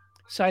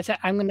 So I said,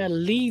 I'm going to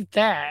leave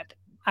that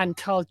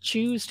until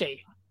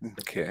Tuesday.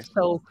 Okay.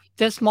 So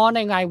this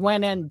morning I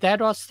went in. That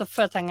was the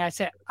first thing I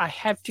said. I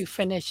have to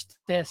finish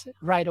this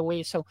right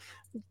away. So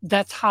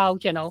that's how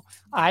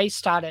I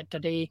started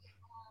today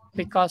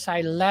because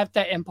I left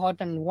the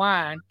important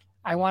one.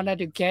 I wanted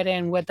to get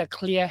in with a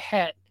clear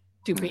head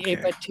to be Okay.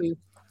 able to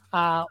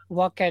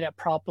work at it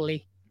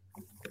properly.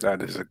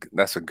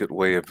 That's a good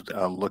way of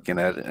looking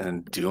at it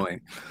and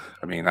doing.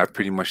 I mean, I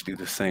pretty much do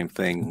the same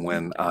thing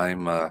when I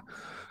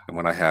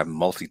have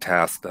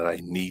multitask that I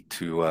need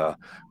to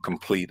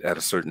complete at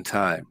a certain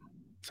time.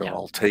 So Yeah,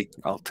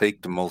 I'll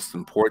take the most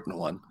important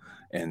one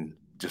and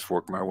just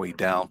work my way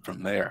down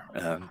from there.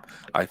 And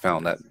I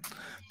found that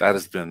that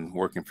has been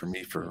working for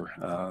me for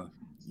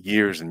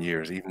years and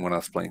years, even when I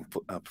was playing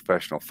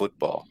professional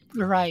football.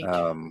 right,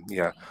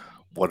 Yeah,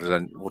 what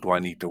do I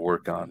need to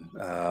work on?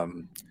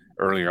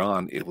 Earlier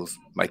on, it was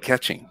my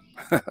catching.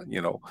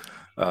 you know,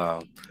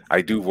 uh,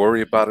 I do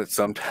worry about it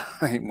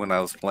sometime when I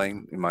was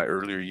playing in my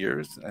earlier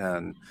years,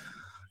 and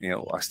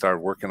I started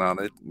working on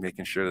it,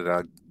 making sure that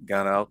I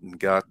got out and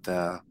got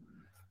a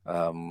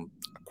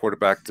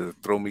quarterback to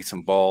throw me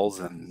some balls,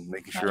 and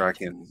making sure I right,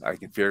 can I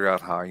can figure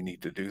out how I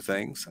need to do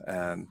things,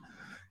 and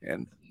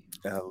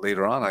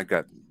later on, I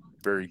got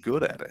very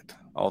good at it.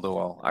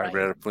 Although I'd right.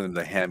 rather for them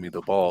to hand me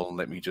the ball and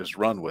let me just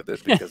run with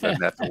it because I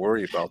didn't have to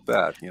worry about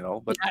that.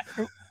 But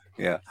Yeah,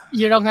 yeah,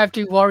 you don't have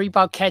to worry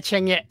about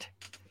catching it.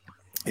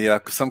 yeah.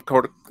 'Cause some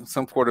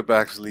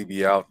quarterbacks leave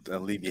you out,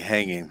 leave you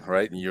hanging,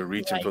 right? And you're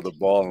reaching for Right. the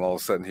ball, and all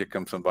of a sudden, here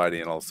comes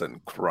somebody, and all of a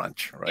sudden,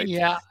 crunch, right?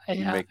 Yeah, You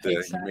yeah, make the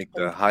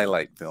exactly.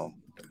 highlight film.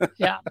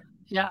 Yeah,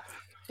 yeah,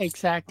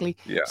 exactly.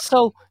 Yeah.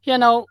 So,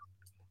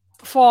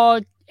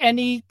 for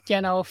any,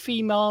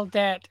 female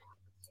that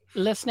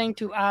listening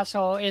to us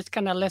or is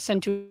going to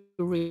listen to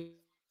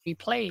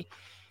replay,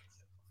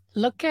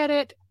 look at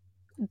it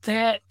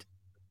that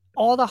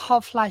all the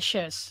hot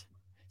flashes,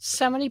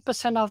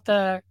 70% of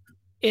the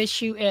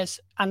issue is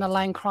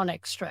underlying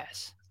chronic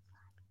stress.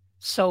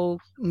 So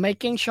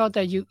making sure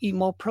that you eat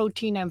more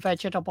protein and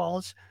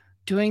vegetables,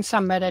 doing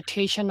some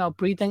meditation or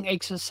breathing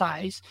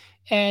exercise,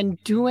 and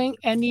doing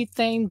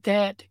anything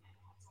that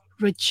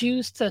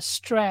reduce the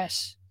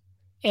stress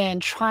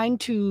and trying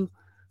to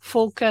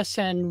focus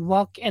and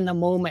work in the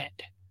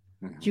moment.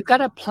 You Hmm. got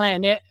to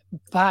plan it,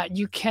 but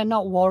you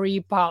cannot worry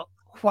about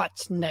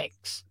what's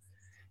next.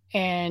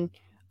 And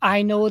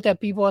I know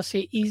that people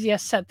say easier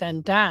said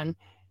than done.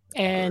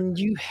 And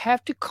you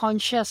have to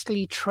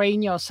consciously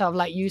train yourself.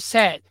 Like you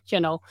said,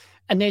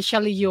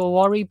 initially you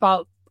worry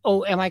about,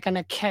 oh, am I going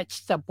to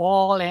catch the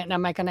ball and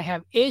am I going to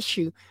have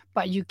issue?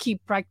 But you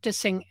keep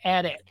practicing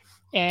at it.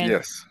 And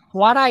Yes.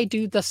 what I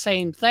do the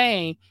same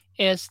thing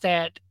is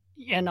that,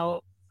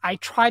 I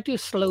try to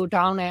slow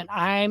down and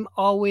I'm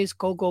always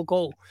go, go,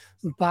 go.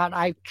 But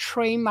I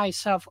train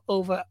myself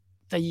over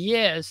the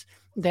years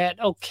that,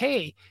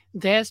 okay,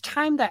 there's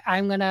time that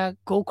I'm gonna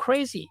go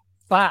crazy,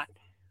 but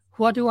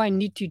what do I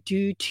need to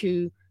do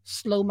to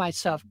slow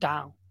myself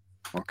down?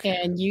 Okay.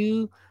 And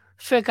you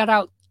figured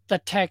out the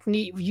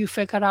technique, you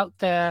figured out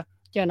the,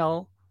 you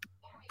know,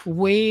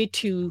 way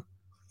to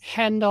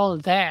handle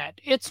that.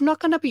 It's not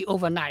gonna be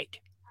overnight.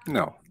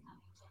 No.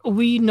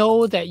 We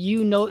know that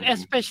Hmm.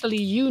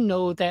 especially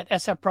that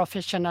as a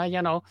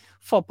professional,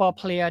 football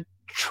player,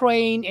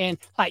 train and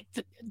like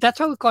that's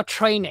what we call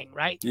training,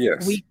 right?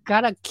 Yes. We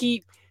gotta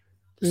keep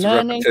It's a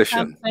learning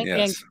repetition. something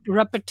and Yes.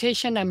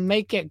 repetition and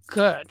make it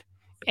good.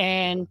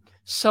 And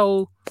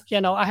so,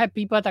 I have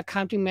people that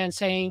come to me and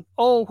saying,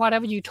 "Oh,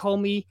 whatever you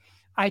told me,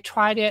 I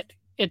tried it,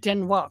 it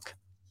didn't work."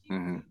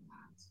 Hmm.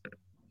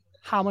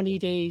 How many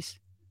days?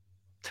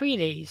 3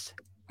 days.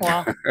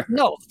 Well,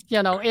 no,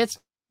 it's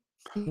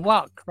not going to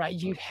work, right?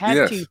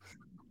 Yes.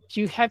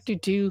 You have to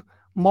do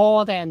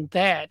more than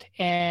that.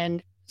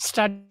 And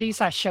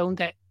studies are shown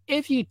that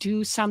if you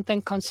do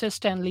something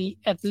consistently,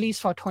 at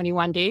least for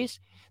 21 days,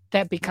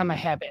 that become a Hmm.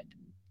 habit.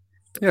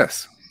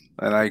 Yes.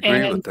 And I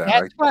agree with And that.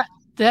 that's what I.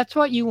 That's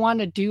what you want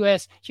to do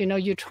is,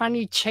 you're trying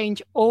to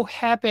change old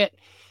habit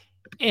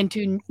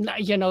into,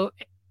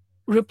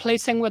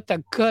 replacing with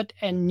a good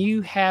and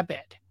new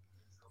habit.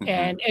 Hmm.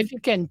 And if you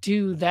can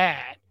do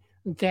that,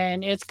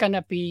 then it's going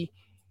to be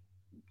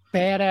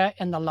better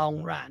in the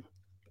long run.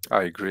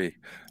 I agree.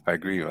 I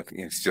agree. I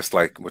think it's just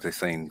like what they're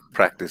saying,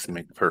 practice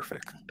make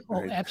perfect, Oh,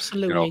 right?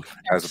 You know, absolutely.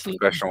 as a Absolutely.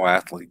 professional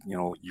athlete,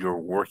 you're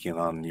working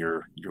on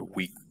your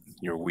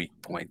weak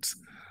points.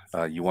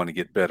 You want to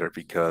get better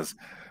because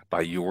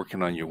by you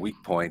working on your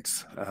weak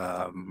points,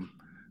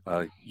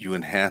 you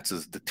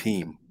enhances the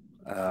team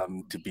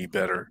to be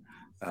better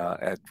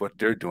at what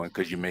they're doing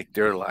because you make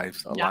their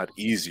lives a Yeah, lot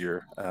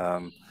easier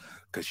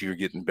because you're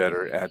getting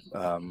better at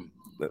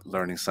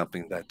learning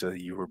something that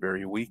you were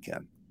very weak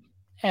in.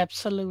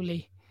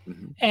 absolutely.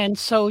 Hmm. And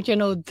so,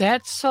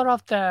 that's sort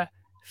of the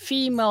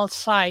female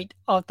side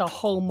of the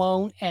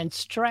hormone and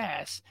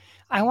stress.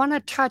 I want to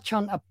touch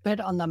on a bit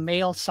on the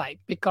male side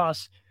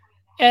because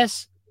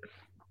as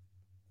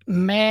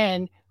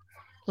men,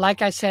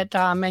 like I said,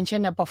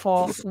 mentioned it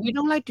before, we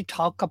don't like to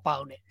talk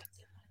about it.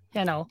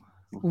 You know,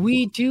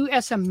 we do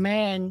as a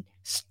man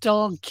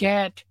still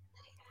get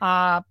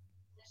uh,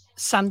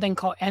 something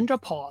called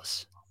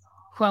andropause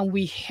when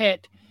we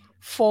hit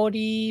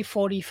 40,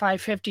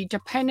 45, 50,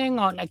 depending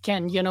on,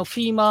 again,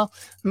 female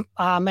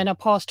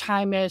menopause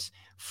time is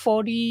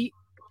 40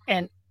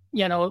 and,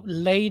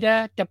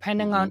 later,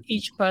 depending Hmm. on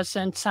each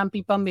person. Some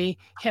people may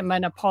hit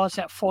menopause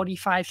at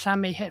 45,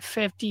 some may hit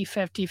 50,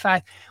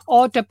 55.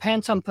 All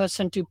depends on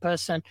person to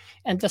person.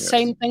 And the Yes.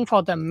 same thing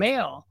for the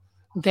male.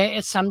 There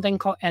is something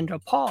called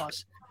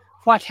andropause.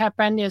 What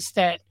happened is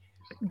that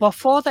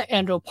before the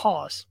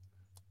andropause,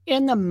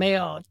 in the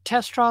male,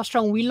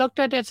 testosterone, we looked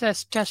at it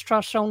as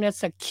testosterone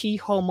as a key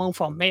hormone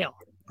for male.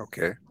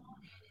 Okay.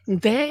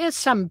 There is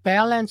some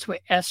balance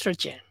with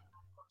estrogen.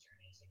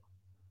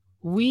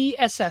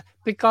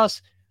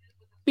 Because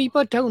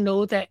people don't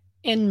know that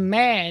in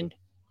men,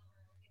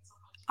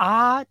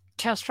 our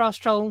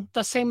testosterone,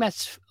 the same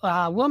as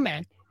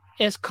women,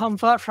 is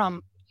convert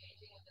from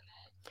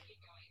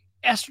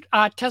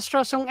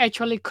testosterone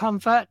actually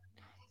convert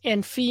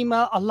in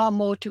female a lot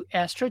more to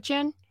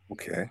estrogen.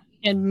 Okay.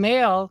 In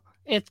male,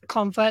 it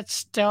converts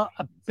still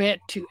a bit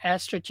to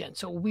estrogen.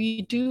 So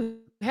we do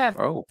have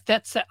Oh,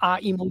 that's our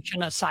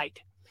emotional side.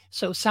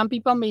 So some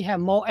people may have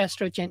more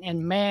estrogen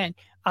in men,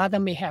 other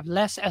may have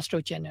less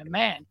estrogen in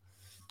men.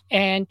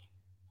 And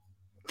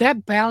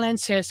that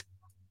balance is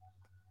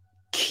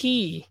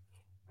key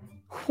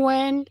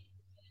when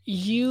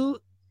you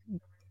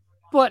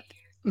put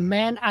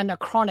men under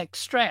chronic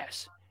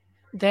stress.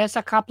 There's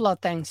a couple of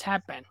things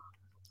happen.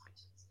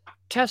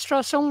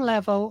 Testosterone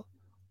level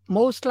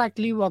most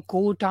likely will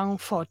go down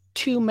for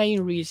two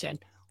main reasons.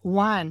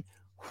 One,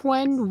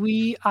 when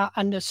we are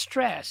under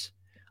stress,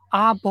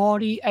 our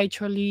body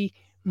actually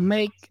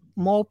make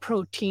more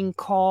protein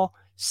called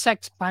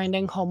sex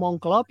binding hormone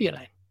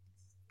globulin.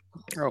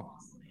 oh,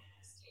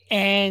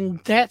 And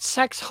that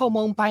sex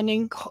hormone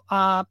binding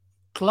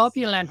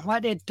globulin,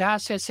 what it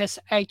does is it's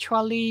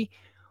actually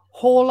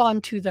hold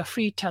on to the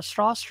free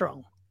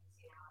testosterone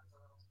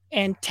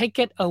and take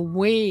it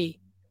away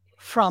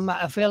from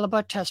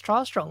available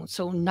testosterone.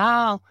 So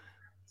now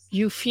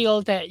you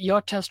feel that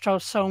your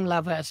testosterone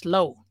level is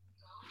low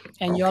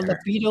and your okay.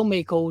 libido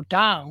may go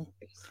down,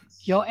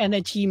 your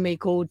energy may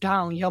go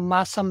down, your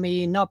muscle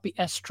may not be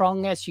as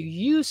strong as you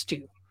used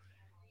to.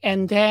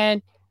 And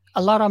then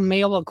a lot of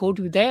male will go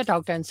to their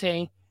doctor and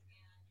say,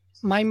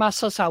 my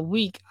muscles are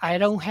weak. I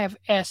don't have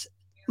as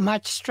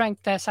much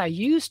strength as I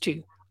used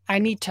to. I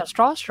need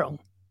testosterone.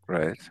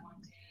 Right.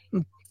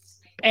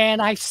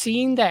 And I've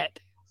seen that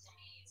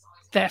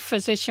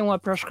physician will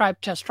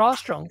prescribe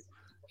testosterone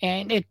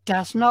and it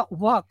does not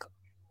work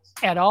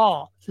at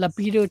all.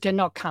 Libido did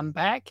not come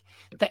back.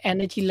 The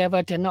energy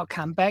level did not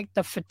come back.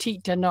 The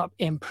fatigue did not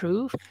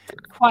improve.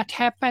 What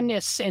happened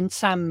is in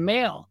some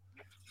male,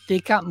 they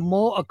got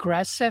more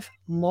aggressive,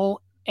 more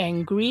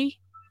angry,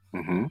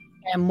 Hmm.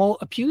 and more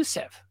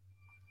abusive.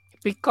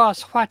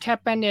 Because what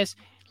happened is,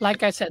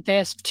 like I said,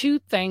 there's two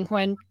things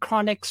when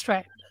chronic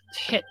stress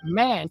hit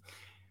men.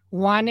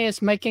 One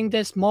is making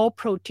this more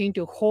protein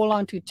to hold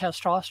on to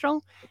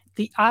testosterone.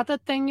 The other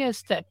thing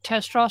is that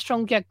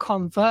testosterone get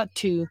converted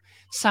to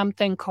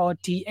something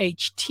called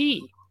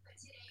DHT,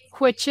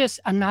 which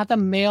is another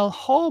male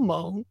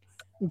hormone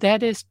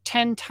that is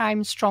 10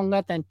 times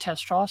stronger than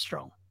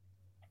testosterone.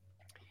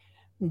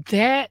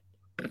 That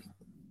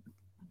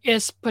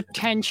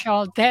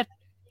that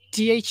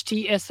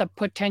DHT is a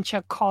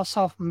potential cause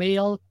of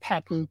male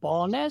pattern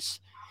baldness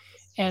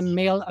and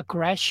male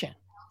aggression.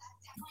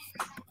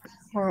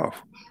 Oh,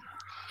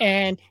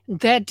 And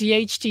that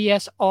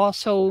DHTS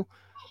also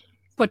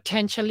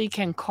potentially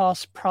can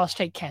cause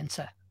prostate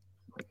cancer.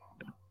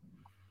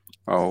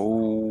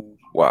 oh,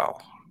 wow.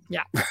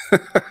 Yeah.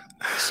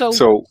 So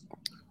So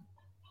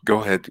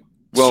go ahead.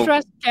 Well,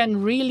 stress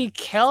can really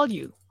kill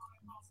you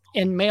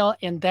in male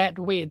in that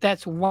way.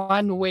 That's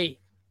one way.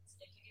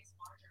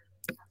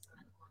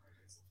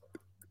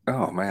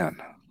 oh man.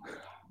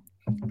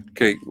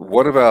 Okay.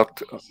 What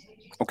about?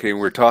 Okay,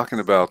 we're talking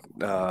about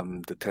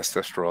the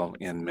testosterone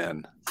in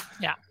men.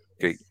 Yeah.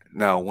 Okay,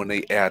 now when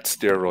they add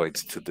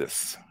steroids to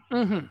this,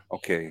 Hmm.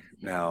 okay,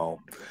 now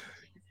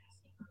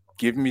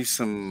give me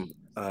something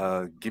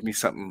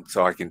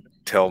so I can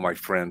tell my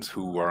friends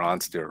who are on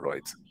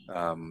steroids.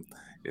 Um,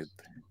 it,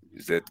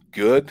 is it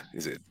good?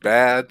 Is it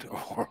bad?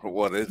 Or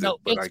what is it? No,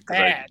 it's Because I,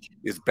 bad.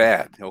 it's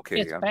bad.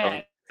 Okay, It's I'm talking,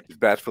 bad it's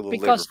bad for the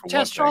liver because for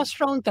one thing.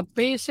 testosterone, the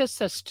basis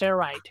is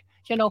steroid.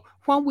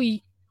 When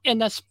we in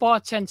the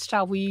sports and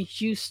stuff, we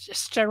use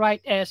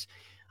steroid as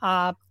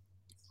a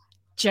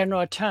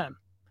general term,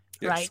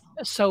 Yes, right?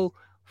 So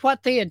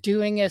what they are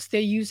doing is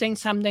they're using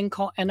something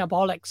called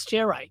anabolic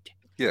steroid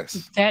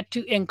yes, that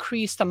to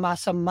increase the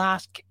muscle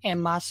mass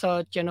and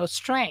muscle,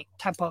 strength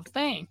type of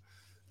thing.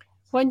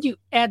 When you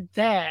add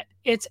that,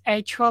 it's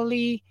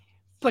actually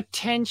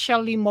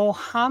potentially more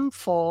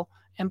harmful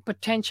and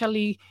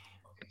potentially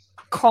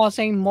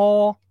causing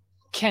more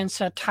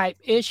cancer type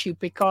issue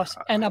because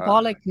uh,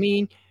 anabolic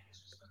mean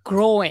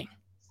growing,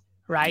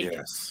 right?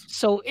 yes,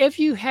 So if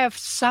you have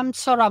some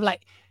sort of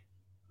like,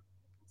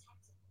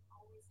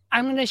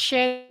 I'm going to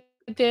share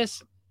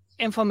this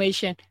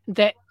information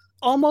that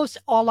almost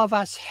all of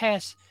us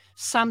has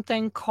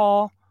something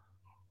called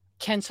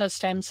cancer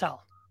stem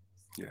cell,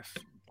 yes.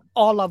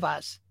 all of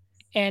us,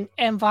 and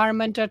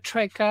environmental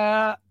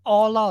trigger,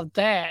 all of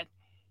that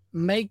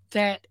make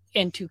that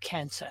into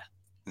cancer.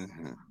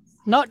 Hmm.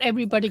 Not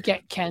everybody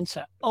get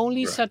cancer.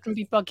 Only Right. certain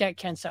people get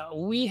cancer.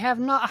 We have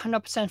not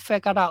 100%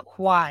 figured out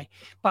why,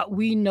 but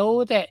we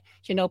know that,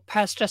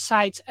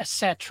 pesticides,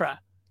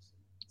 etc.,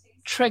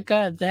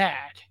 trigger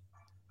that.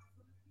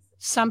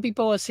 Some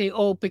people will say,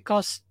 oh,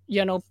 because,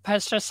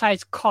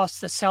 pesticides cause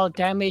the cell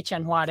damage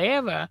and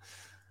whatever.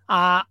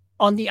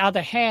 On the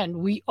other hand,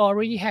 we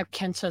already have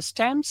cancer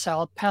stem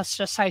cell.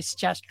 Pesticides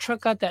just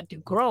trigger that to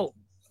grow.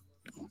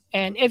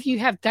 And if you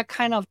have that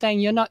kind of thing,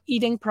 you're not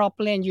eating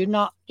properly and you're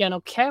not,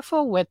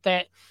 careful with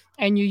it,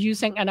 and you're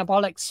using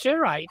anabolic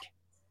steroid,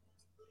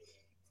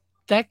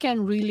 that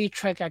can really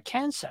trigger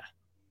cancer,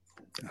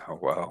 Oh,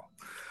 wow.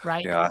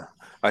 right? Yeah,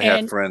 I have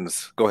And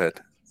friends. Go ahead.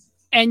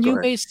 and Go you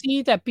ahead. may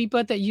see that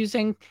people that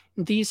using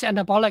these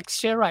anabolic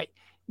steroid,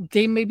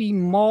 they may be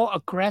more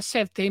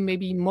aggressive, they may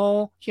be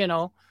more,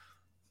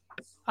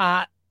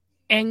 uh,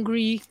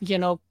 angry,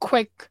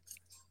 quick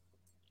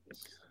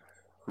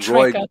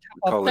trigger Roid, type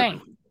we of call it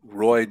thing.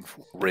 roid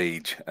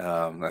rage,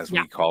 as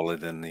Yeah, we call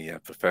it in the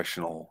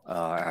professional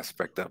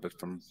aspect of it,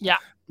 from yeah,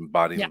 yeah,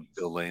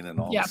 bodybuilding and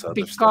all yeah, this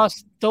other stuff.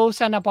 because those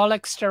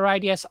anabolic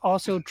steroid is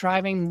also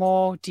driving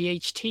more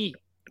DHT.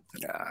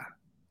 Yeah,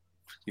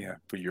 yeah,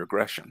 for your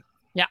aggression.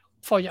 Yeah,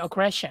 for your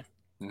aggression.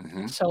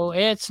 Hmm. So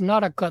it's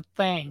not a good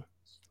thing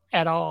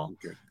at all.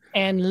 Okay.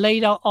 And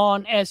later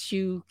on, as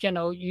you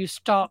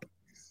start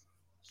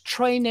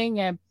training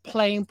and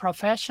playing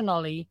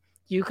professionally,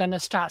 you're gonna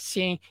start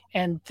seeing,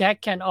 and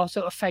that can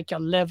also affect your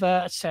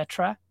liver,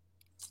 etc.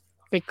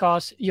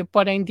 Because you're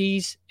putting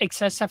these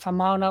excessive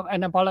amount of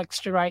anabolic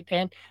steroid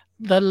in,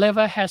 the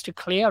liver has to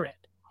clear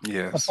it. The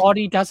Yes.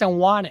 body doesn't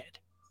want it,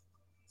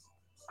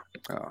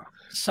 Uh, yeah.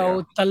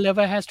 so the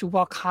liver has to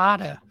work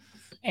harder,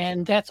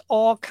 and that's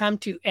all come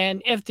to.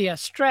 And if they are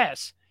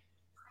stressed,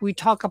 we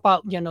talk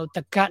about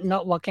the gut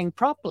not working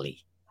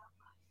properly,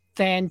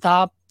 then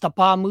the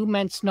bowel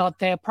movement's not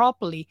there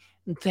properly,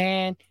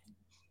 then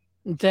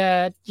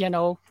the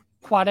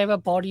whatever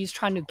body is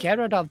trying to get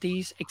rid of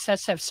these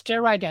excessive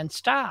steroid and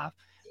stuff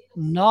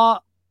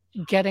not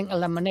getting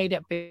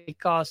eliminated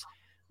because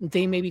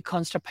they may be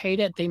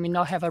constipated, they may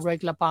not have a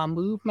regular bowel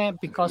movement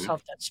because Hmm.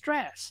 of that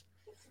stress,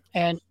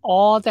 and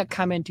all that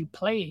come into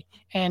play.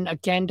 And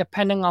again,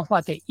 depending on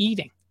what they're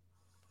eating,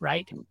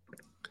 right?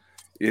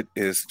 It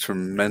is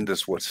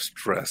tremendous what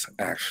stress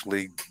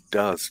actually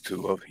does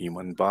to a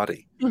human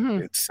body. Hmm.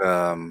 It's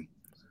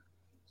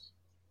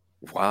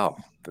wow.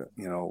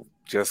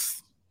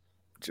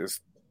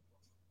 Just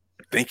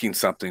thinking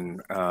something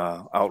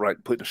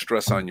outright putting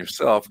stress on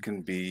yourself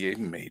can be a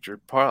major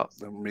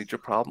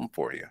problem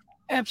for you.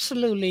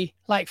 Absolutely.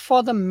 Like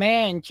for the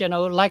man,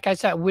 like I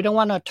said, we don't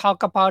want to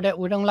talk about it.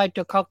 We don't like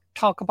to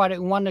talk about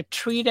it. We want to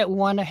treat it. We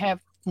want to have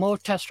more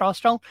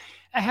testosterone.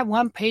 I have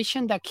one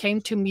patient that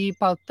came to me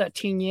about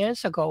 13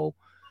 years ago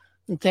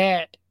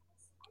that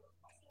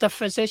the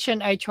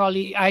physician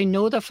actually, I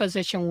know the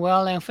physician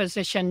well and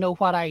physician know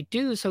what I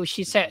do. So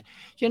she said,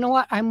 you know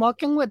what? I'm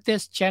working with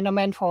this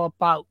gentleman for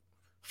about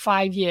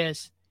 5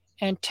 years,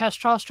 and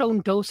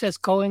testosterone dose is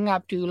going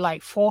up to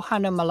like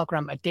 400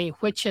 milligram a day,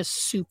 which is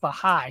super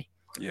high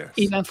Yes.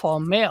 even for a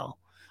male.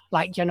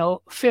 Like,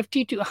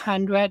 50 to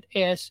 100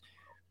 is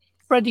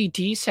pretty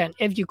decent.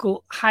 If you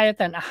go higher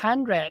than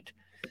 100,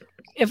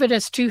 if it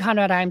is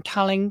 200, I'm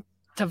telling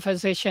the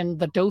physician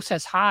the dose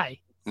is high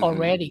Hmm.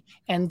 already.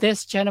 And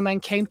this gentleman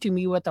came to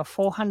me with a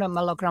 400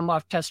 milligram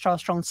of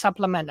testosterone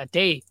supplement a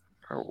day.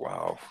 Oh,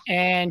 wow.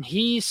 And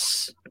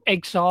he's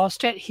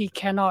exhausted. He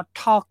cannot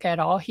talk at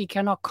all. He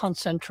cannot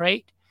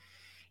concentrate.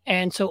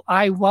 And so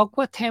I work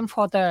with him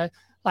for the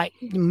like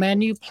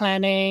menu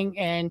planning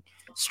and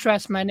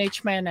stress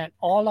management and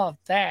all of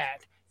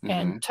that.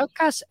 And Hmm. took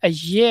us a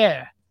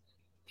year.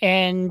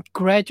 and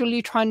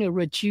gradually trying to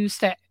reduce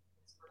that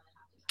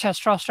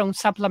testosterone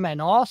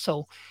supplement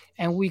also.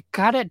 And we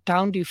got it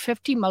down to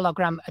 50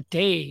 milligram a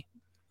day,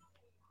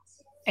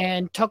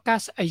 and took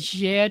us a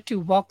year to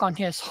work on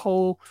his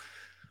whole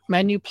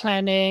menu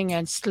planning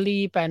and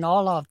sleep and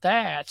all of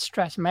that,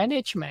 stress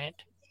management.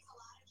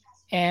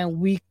 And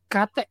we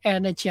got the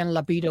energy and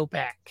libido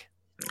back.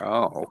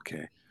 Oh,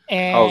 okay.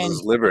 How's And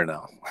his liver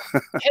now?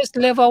 his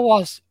liver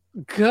was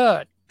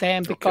good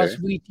then Okay. because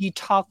we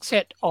detox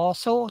it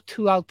also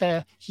throughout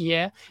the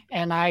year.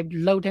 And I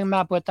load him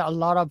up with a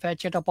lot of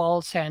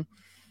vegetables and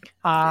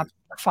uh, Good.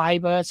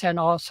 fibers, and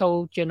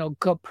also,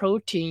 good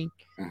protein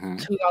Mm-hmm.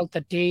 throughout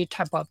the day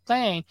type of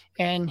thing.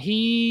 And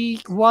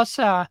he's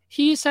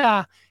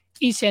a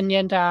East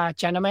Indian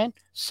gentleman.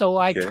 So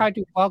I Okay. try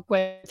to work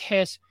with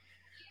his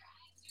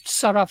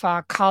sort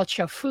of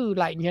culture food,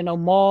 like,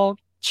 more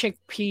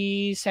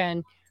chickpeas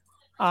and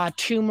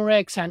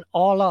turmerics and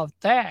all of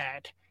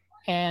that.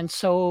 And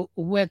so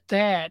with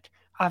that,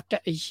 after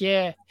a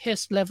year,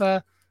 his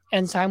liver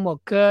enzyme were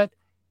good.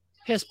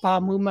 His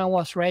bowel movement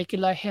was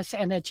regular. His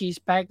energy is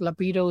back.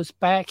 Libido is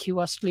back. He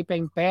was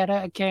sleeping better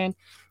again.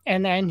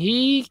 And then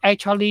he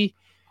actually,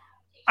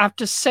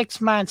 after 6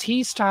 months,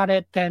 he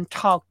started then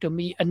talk to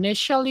me.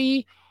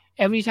 Initially,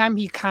 every time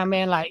he come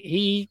in, like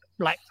he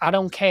like I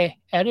don't care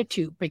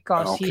attitude,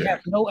 because he Okay. have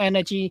no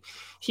energy,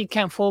 he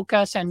can't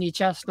focus, and he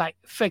just like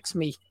fix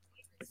me.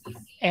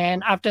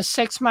 And after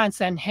 6 months,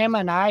 then him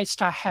and I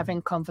start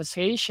having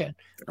conversation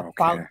Okay.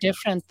 about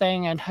different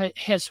thing and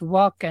his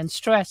work and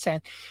stress.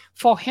 And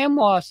for him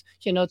was,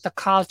 the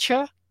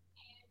culture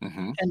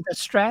Mm-hmm. and the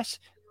stress,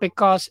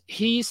 because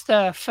he's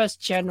the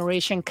first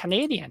generation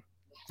Canadian.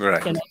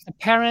 Right. The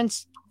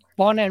parents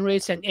born and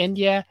raised in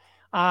India,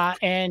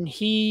 and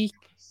he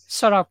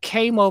sort of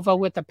came over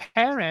with the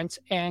parents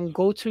and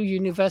go through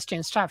university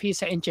and stuff.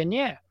 He's an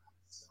engineer,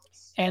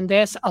 and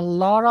there's a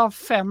lot of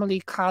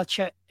family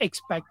culture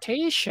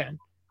expectation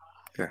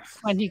Yes.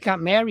 when he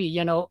got married.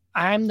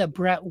 I'm the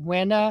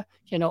breadwinner.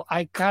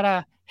 I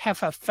gotta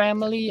have a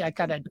family. I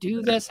gotta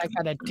do this. I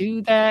gotta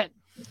do that.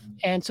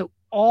 And so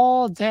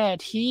all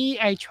that, he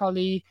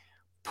actually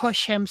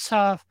pushed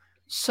himself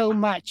so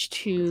much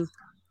to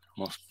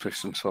Must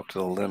push himself to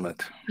the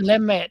limit.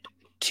 limit,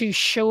 to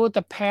show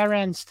the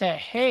parents that,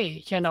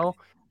 hey,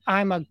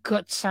 I'm a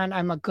good son,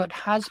 I'm a good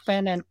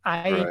husband, and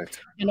Right.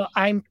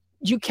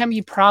 you can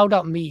be proud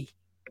of me.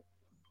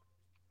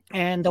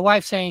 And the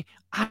wife saying,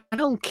 I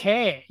don't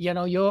care,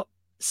 you're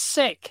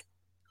sick,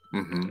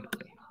 Mm-hmm.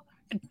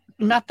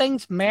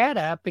 nothing's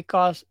matter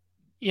because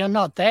you're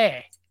not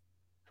there,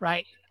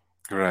 right?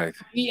 Right.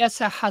 We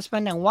as a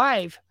husband and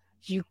wife,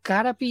 you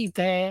gotta be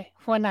there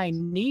when I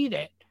need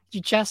it.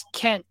 You just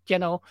can't,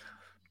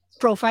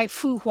 provide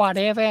food,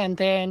 whatever, and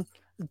then,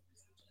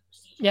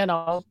 you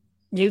know,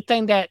 you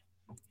think that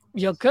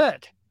you're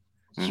good.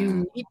 Mm-hmm.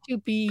 You need to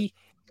be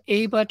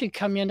able to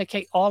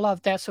communicate all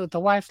of that. So the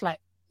wife's like,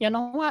 you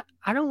know what?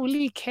 I don't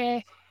really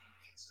care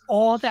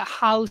all the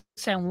house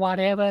and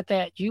whatever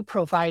that you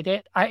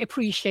provided. I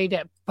appreciate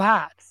it.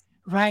 But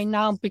right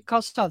now,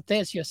 because of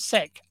this, you're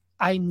sick.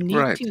 I need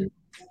Right. to,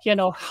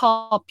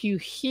 help you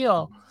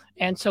heal.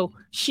 And so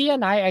she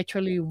and I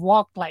actually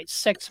walked like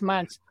 6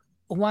 months.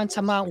 Once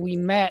a month we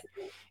met,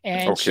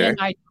 and she Okay. and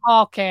I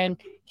talk, and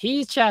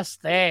he's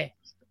just there.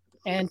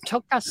 And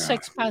took us Yeah.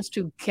 6 months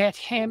to get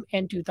him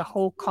into the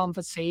whole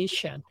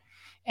conversation.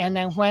 And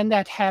then when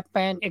that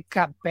happened, it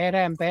got better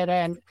and better.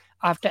 And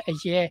after a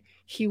year,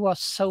 he was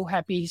so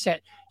happy. He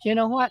said, you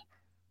know what?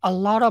 A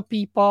lot of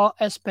people,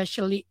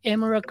 especially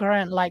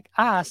immigrant like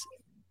us,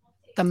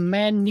 the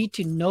men need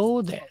to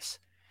know this.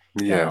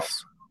 You know,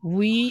 Yes.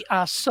 we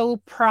are so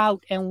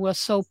proud and we're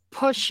so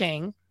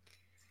pushing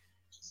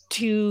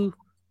to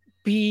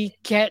be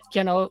get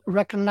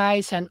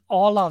recognized and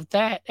all of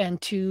that,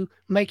 and to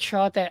make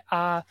sure that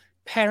our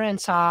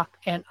parents are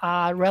and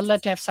our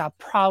relatives are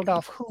proud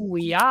of who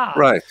we are.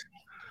 Right.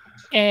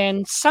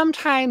 And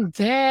sometimes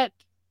that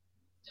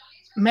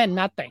meant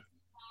nothing.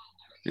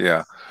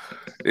 Yeah.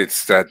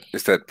 It's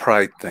that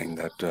pride thing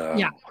that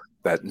Yeah,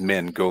 that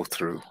men go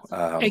through.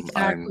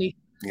 exactly.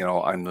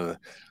 I'm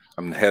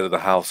the head of the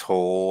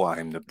household.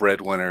 I'm the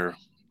breadwinner.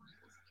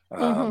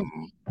 Hmm.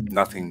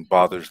 Nothing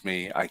bothers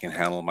me. I can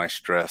handle my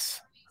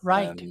stress.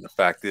 Right. And the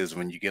fact is,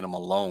 when you get them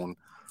alone,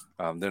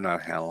 they're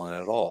not handling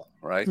it at all,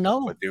 right? But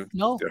No, they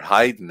no. they're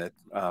hiding it.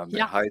 They're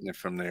Yeah, hiding it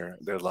from their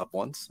loved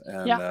ones,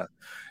 and yeah,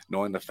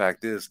 knowing the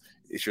fact is,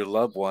 it's your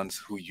loved ones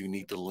who you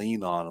need to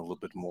lean on a little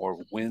bit more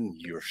when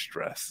you're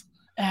stressed.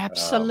 Um,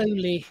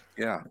 absolutely.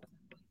 yeah.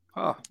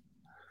 Huh.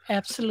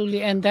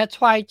 Absolutely. And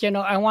that's why,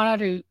 I wanted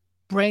to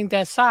bring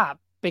this up,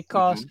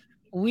 because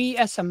Hmm. we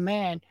as a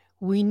man,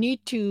 we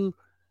need to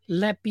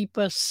let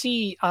people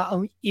see our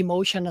own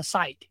emotional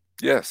side,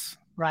 Yes.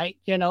 right?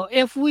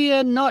 If we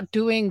are not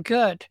doing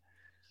good,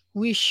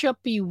 we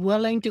should be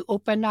willing to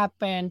open up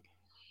and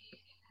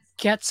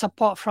get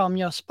support from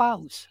your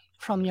spouse,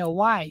 from your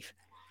wife,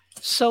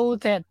 so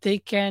that they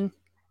can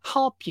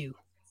help you.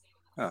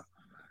 Yeah.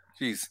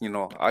 Geez,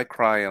 I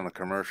cry on the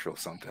commercial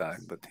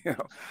sometime, but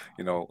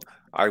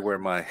I wear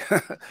my,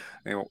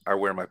 I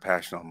wear my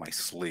passion on my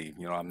sleeve.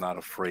 I'm not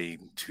afraid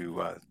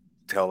to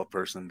tell a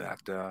person that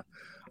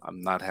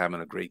I'm not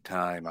having a great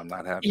time. I'm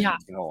not Yeah,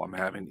 having, I'm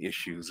having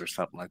issues or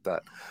something like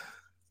that.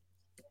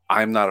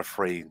 I'm not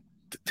afraid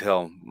to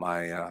tell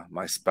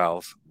my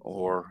spouse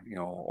or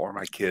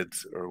my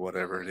kids or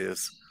whatever it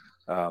is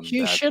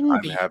you that shouldn't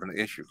I'm be. having an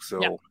issue. Yeah,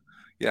 So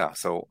yeah,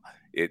 so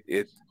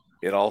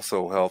it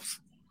also helps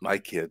my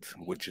kids,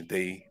 which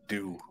they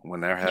do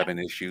when they're yeah, having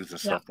issues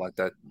and yeah, stuff like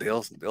that.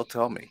 They'll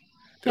tell me.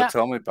 They'll yeah.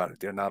 tell me about it.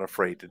 They're not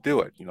afraid to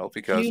do it,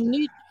 because You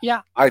need,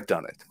 yeah, I've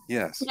done it.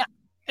 Yes. yeah,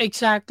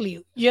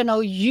 exactly.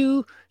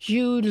 You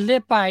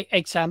live by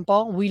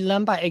example. We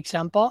learn by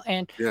example,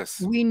 and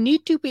Yes. we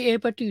need to be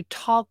able to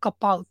talk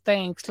about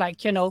things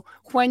like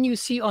when you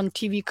see on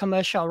TV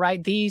commercial,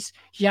 right? These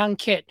young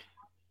kid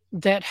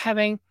that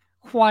having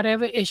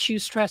whatever issue,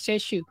 stress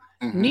issue,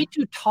 Hmm. need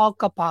to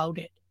talk about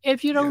it.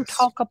 If you don't Yes.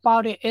 talk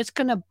about it, it's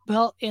gonna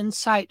build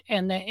inside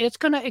and then it's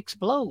gonna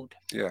explode.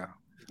 Yeah.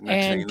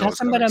 Next thing you And know, it's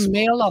doesn't gonna matter explode.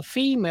 male or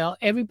female,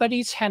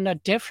 everybody's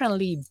handled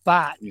differently,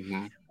 but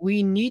Hmm.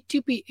 we need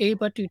to be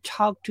able to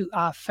talk to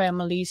our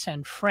families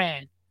and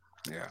friends.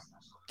 Yeah.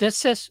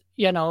 This is,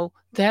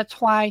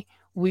 that's why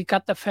we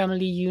got the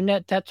family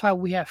unit. That's why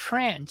we have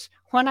friends.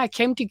 When I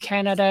came to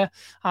Canada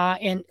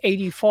in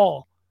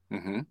 84,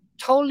 Hmm.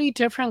 totally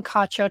different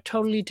culture,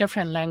 totally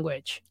different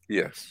language.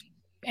 Yes.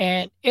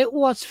 And it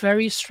was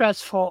very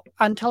stressful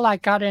until I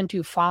got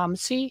into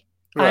pharmacy.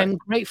 Right. I'm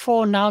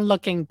grateful now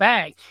looking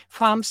back.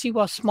 Pharmacy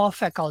was small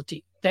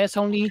faculty. There's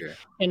only,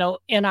 Okay.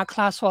 in our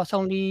class was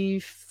only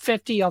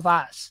 50 of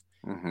us.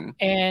 Hmm.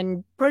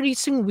 And pretty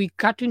soon we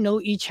got to know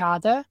each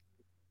other.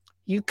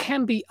 You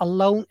can't be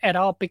alone at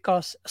all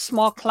because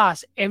small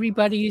class,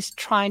 everybody's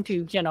trying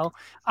to,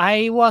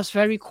 I was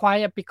very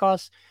quiet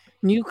because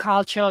new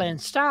culture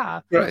and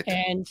stuff. Right.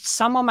 And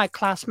some of my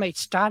classmates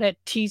started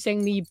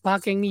teasing me,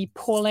 bugging me,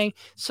 pulling.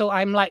 So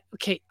I'm like,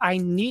 okay, I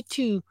need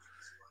to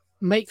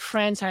make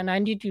friends and I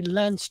need to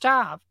learn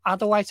stuff.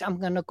 Otherwise, I'm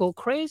gonna go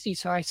crazy.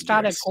 So I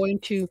started Yes. going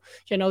to,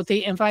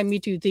 they invite me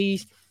to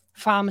these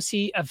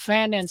pharmacy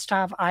event and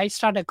stuff. I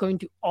started going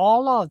to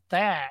all of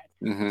that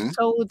Mhm.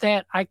 so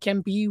that I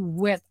can be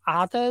with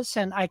others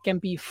and I can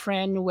be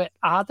friend with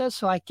others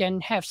so I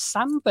can have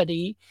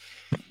somebody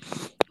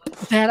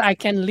that I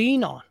can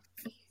lean on.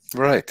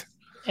 Right.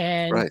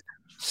 And Right.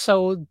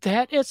 so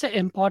that is an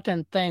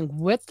important thing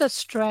with the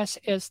stress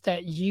is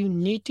that you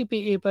need to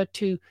be able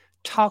to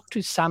talk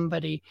to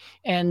somebody.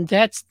 And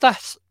the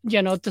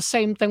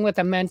same thing with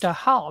the mental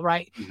health,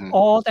 right? Mhm.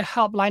 All the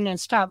helpline and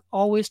stuff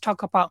always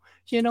talk about,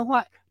 you know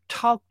what?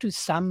 Talk to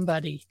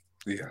somebody.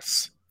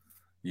 Yes.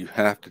 You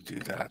have to do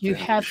that, You and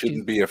you have to.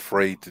 shouldn't be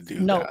afraid to do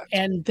No, that.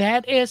 and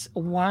that is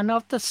one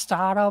of the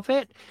start of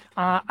it.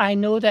 I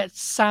know that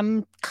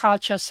some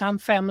culture, some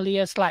family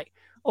is like,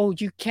 oh,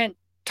 you can't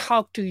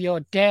talk to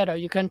your dad or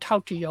you can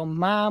talk to your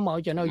mom or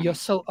you're Mhm.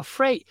 so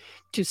afraid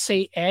to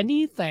say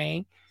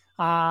anything.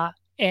 Uh,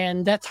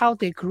 and that's how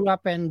they grew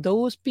up. And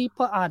those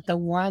people are the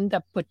one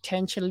that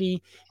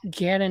potentially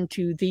get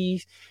into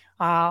these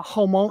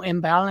hormone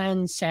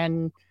imbalance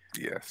and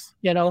Yes.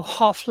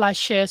 hot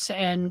flashes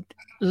and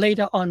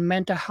later on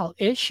mental health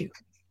issue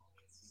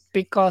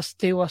because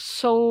they were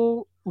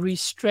so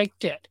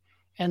restricted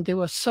and they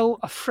were so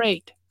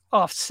afraid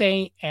of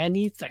saying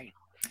anything.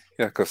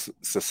 Yeah, because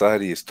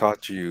society has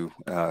taught you,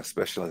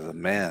 especially as a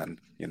man,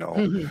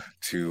 Mhm.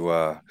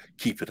 to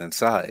keep it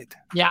inside,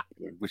 Yeah,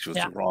 which was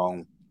yeah, the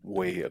wrong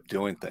way of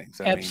doing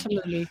things. I mean,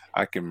 absolutely.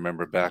 I can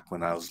remember back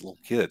when I was a little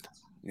kid,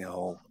 you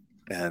know,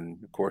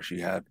 and of course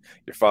you had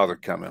your father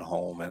coming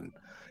home and,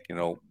 you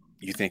know,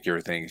 you think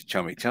everything is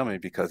chummy chummy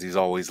because he's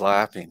always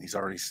laughing. He's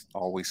already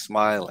always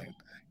smiling,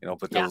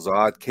 but Yeah, those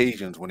odd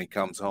occasions when he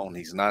comes home,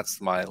 he's not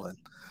smiling.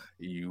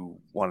 You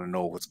want to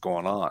know what's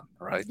going on,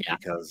 right? yeah,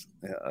 Because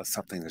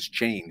something has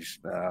changed.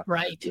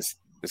 right. This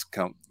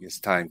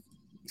time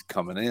is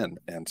coming in,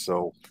 and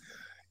so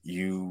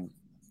you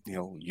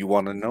you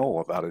want to know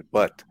about it,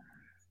 but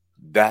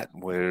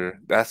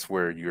that's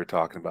where you're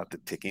talking about the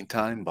ticking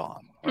time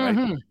bomb, right?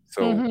 Mhm.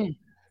 So Mhm.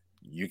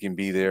 you can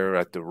be there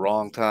at the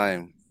wrong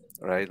time,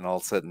 right? And all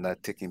of a sudden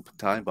that ticking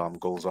time bomb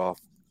goes off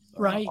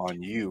Right.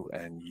 on you,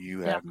 and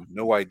you Yeah. have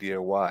no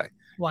idea why.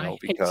 Why?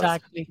 Because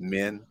Exactly.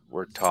 men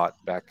were taught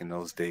back in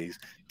those days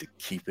to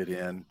keep it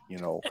in,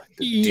 to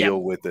Yep.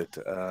 deal with it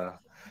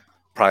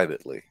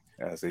privately,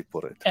 as they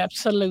put it.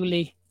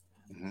 Absolutely.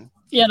 Hmm.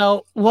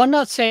 We're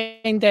not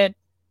saying that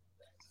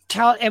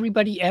tell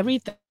everybody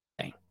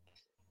everything,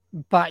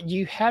 but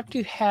you have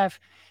to have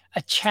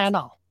a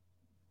channel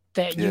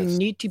that you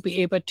need Yes. to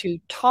be able to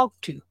talk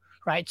to,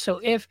 right? So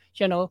if,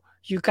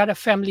 you got a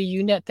family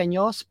unit, then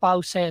your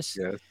spouse says,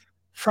 Yes.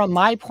 from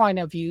my point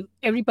of view,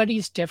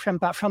 everybody's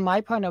different, but from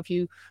my point of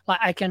view, like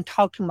I can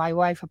talk to my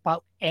wife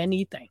about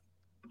anything.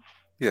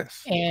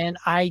 Yes. And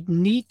I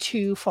need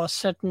to for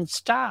certain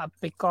stuff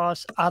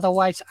because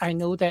otherwise I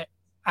know that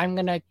I'm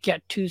gonna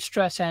get too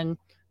stressed and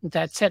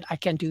that's it. I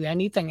can't do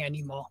anything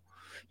anymore.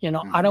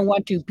 I Hmm. don't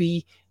want to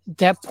be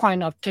that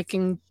point of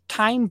taking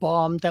time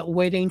bomb that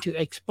waiting to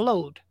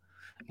explode.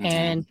 Hmm.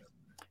 And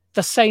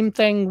the same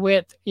thing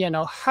with,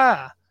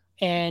 her.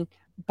 And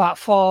but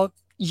for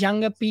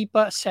younger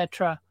people,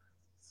 etc.,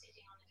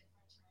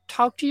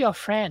 talk to your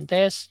friend.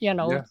 There's,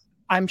 Yeah.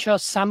 I'm sure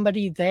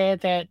somebody there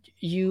that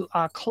you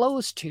are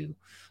close to.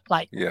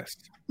 Like Yes.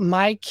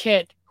 my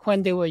kid,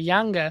 when they were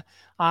younger,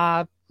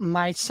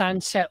 my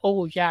son said,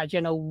 "Oh yeah,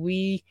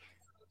 we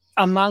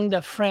among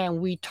the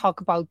friend we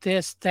talk about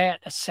this, that,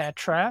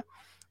 etc."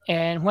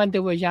 And when they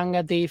were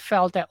younger, they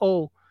felt that,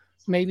 oh,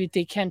 maybe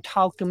they can't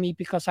talk to me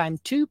because I'm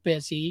too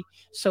busy.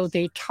 So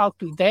they talk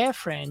to their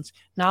friends.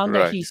 Now that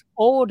Right. he's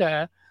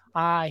older,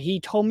 he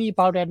told me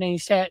about it and he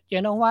said,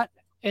 you know what?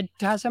 It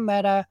doesn't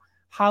matter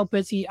how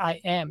busy I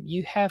am.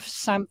 You have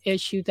some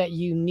issue that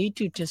you need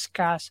to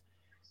discuss,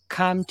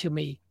 come to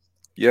me.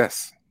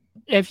 Yes.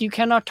 If you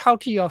cannot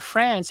talk to your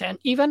friends, and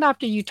even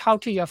after you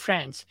talk to your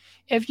friends,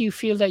 if you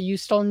feel that you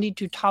still need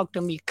to talk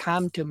to me,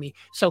 come to me.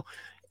 So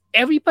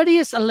everybody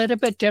is a little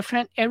bit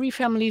different. Every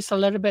family is a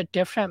little bit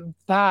different,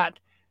 but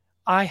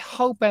I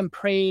hope and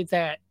pray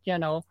that,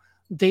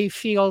 they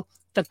feel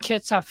the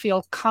kids are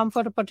feel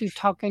comfortable to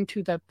talking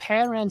to the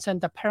parents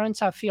and the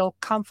parents are feel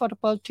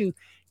comfortable to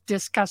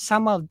discuss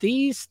some of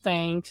these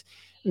things,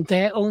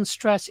 their own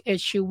stress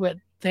issue with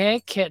their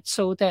kids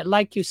so that,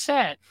 like you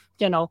said,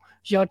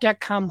 your dad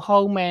come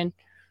home and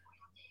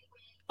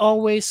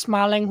always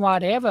smiling,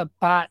 whatever,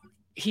 but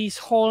he's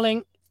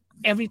holding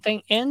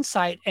everything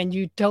inside and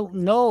you don't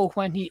know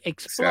when he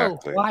explode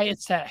Exactly. why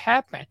it's that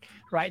happen,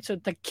 right? So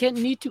the kid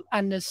need to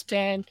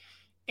understand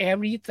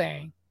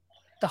everything,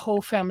 the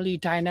whole family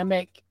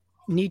dynamic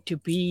need to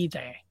be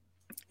there.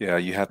 Yeah,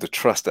 you have to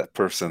trust that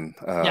person,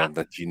 Yeah,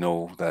 that you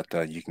know that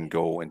you can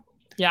go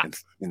yeah,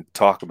 and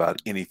talk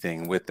about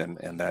anything with him,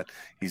 and that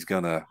he's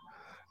gonna,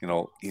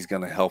 he's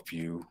gonna help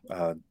you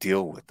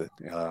deal with it.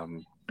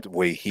 The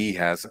way he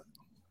has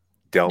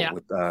dealt yeah,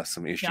 with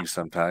some yeah, issues,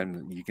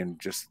 sometime you can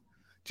just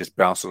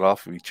bounce it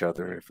off of each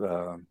other. If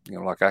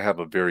like I have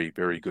a very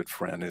very good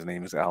friend. His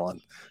name is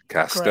Alan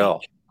Castell,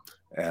 great,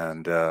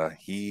 and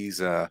he's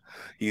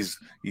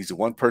the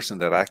one person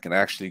that I can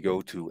actually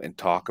go to and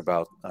talk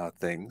about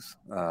things.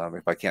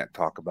 If I can't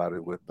talk about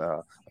it with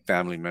a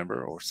family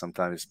member, or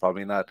sometimes it's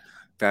probably not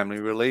family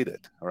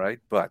related, all right?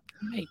 But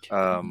great.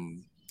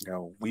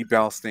 we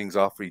bounce things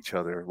off of each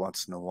other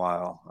once in a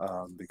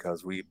while,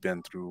 because we've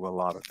been through a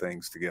lot of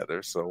things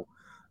together. So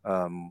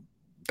um,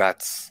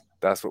 that's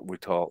what we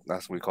call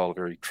a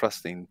very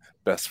trusting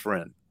best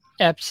friend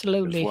as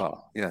Absolutely.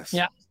 well. Yes.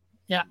 Yeah,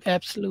 yeah,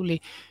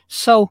 absolutely.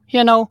 So,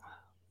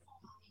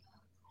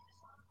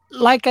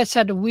 like I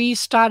said, we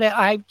started,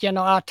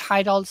 our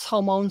title's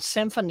Hormone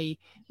Symphony,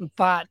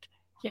 but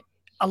y-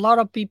 a lot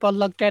of people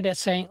looked at it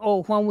saying,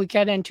 oh, when we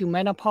get into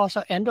menopause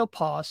or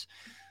andropause,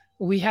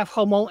 we have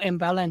hormone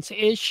imbalance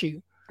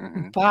issue.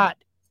 Hmm. But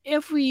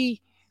if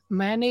we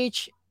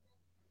manage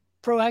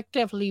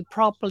proactively,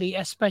 properly,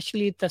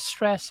 especially the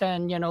stress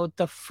and,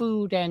 the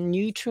food and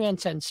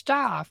nutrients and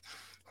stuff,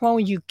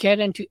 when you get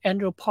into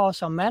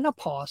andropause or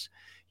menopause,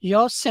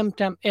 your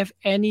symptom, if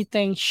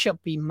anything,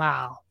 should be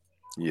mild.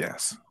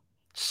 Yes.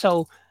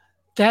 So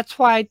that's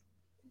why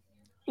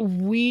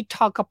we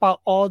talk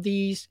about all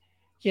these,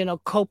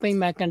 coping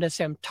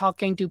mechanism,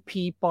 talking to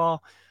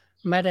people,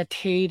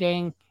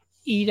 meditating,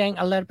 eating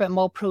a little bit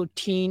more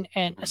protein,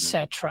 and Hmm.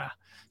 etc.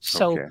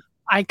 So Okay.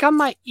 I got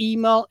my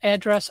email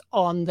address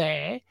on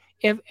there.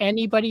 If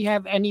anybody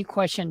have any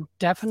question,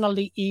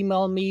 definitely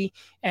email me.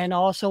 And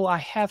also, I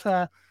have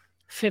a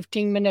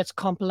 15 minutes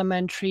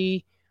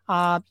complimentary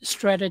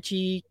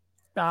strategy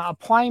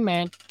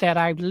appointment that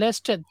I've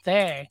listed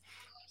there.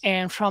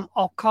 And from,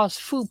 of course,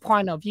 food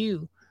point of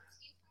view,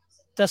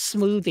 the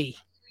smoothie.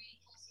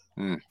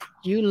 Mm.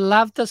 You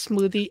love the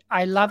smoothie.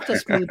 I love the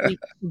smoothie.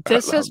 I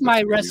This is love the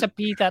my smoothies.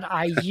 recipe that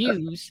I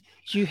use.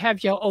 You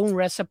have your own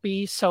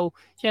recipe. So,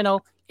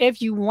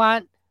 if you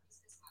want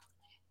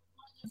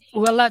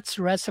Willet's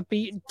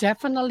recipe,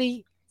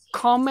 definitely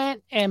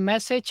comment and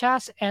message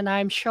us. And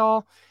I'm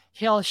sure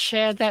he'll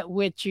share that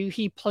with you.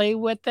 He played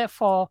with it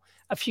for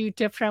a few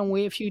different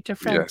ways, a few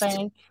different Yes.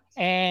 things.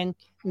 And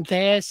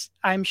there's,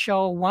 I'm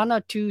sure, one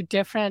or two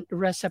different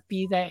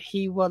recipe that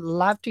he would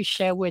love to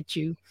share with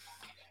you.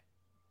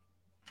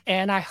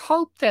 And I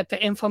hope that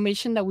the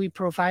information that we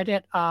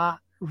provided are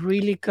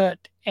really good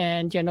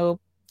and,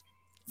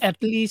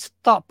 at least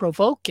thought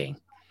provoking.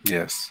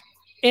 Yes.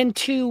 In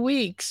 2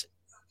 weeks,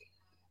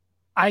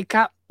 I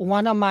got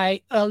one of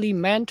my early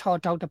mentor,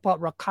 Dr. Bob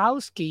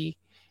Rakowski,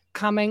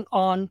 coming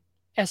on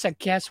as a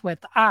guest with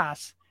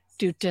us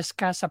to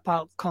discuss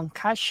about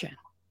concussion.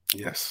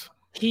 Yes.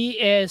 He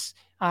is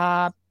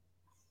a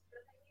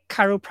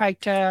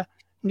chiropractor,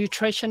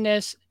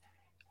 nutritionist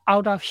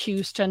out of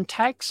Houston,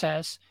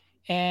 Texas,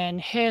 and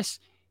his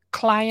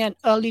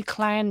early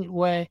client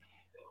were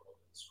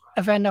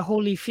Evander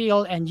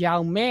Holyfield and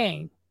Yao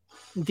Ming,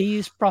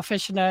 these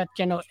professional,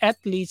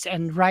 athletes.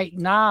 And right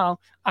now,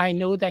 I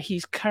know that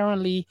he's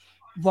currently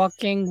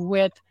working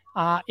with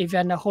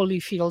Evander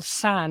Holyfield's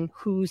son,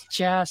 who's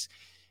just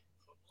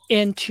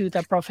into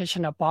the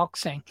professional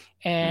boxing.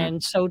 Mhm.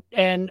 And so,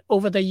 and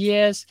over the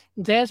years,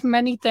 there's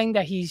many things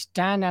that he's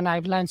done, and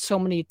I've learned so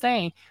many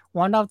things.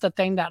 One of the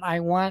things that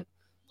I want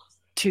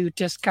to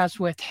discuss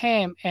with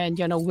him, and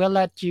we'll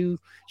let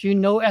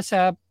as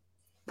a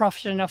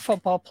professional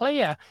football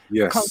player,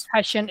 Yes.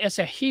 concussion is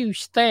a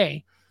huge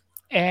thing,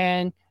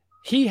 and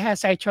he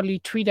has actually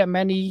treated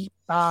many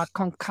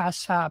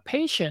concussed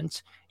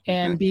patients Mhm.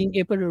 and being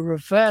able to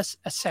reverse,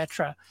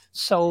 etc.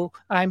 So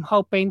I'm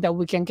hoping that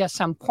we can get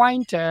some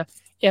pointer,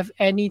 if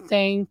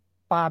anything,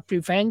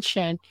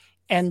 prevention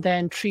and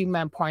then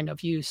treatment point of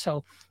view.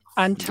 So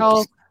Yes.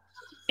 until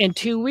in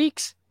 2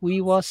 weeks,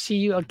 we will see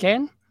you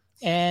again,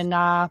 and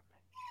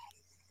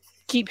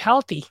keep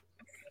healthy.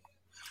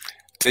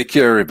 Take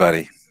care,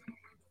 everybody.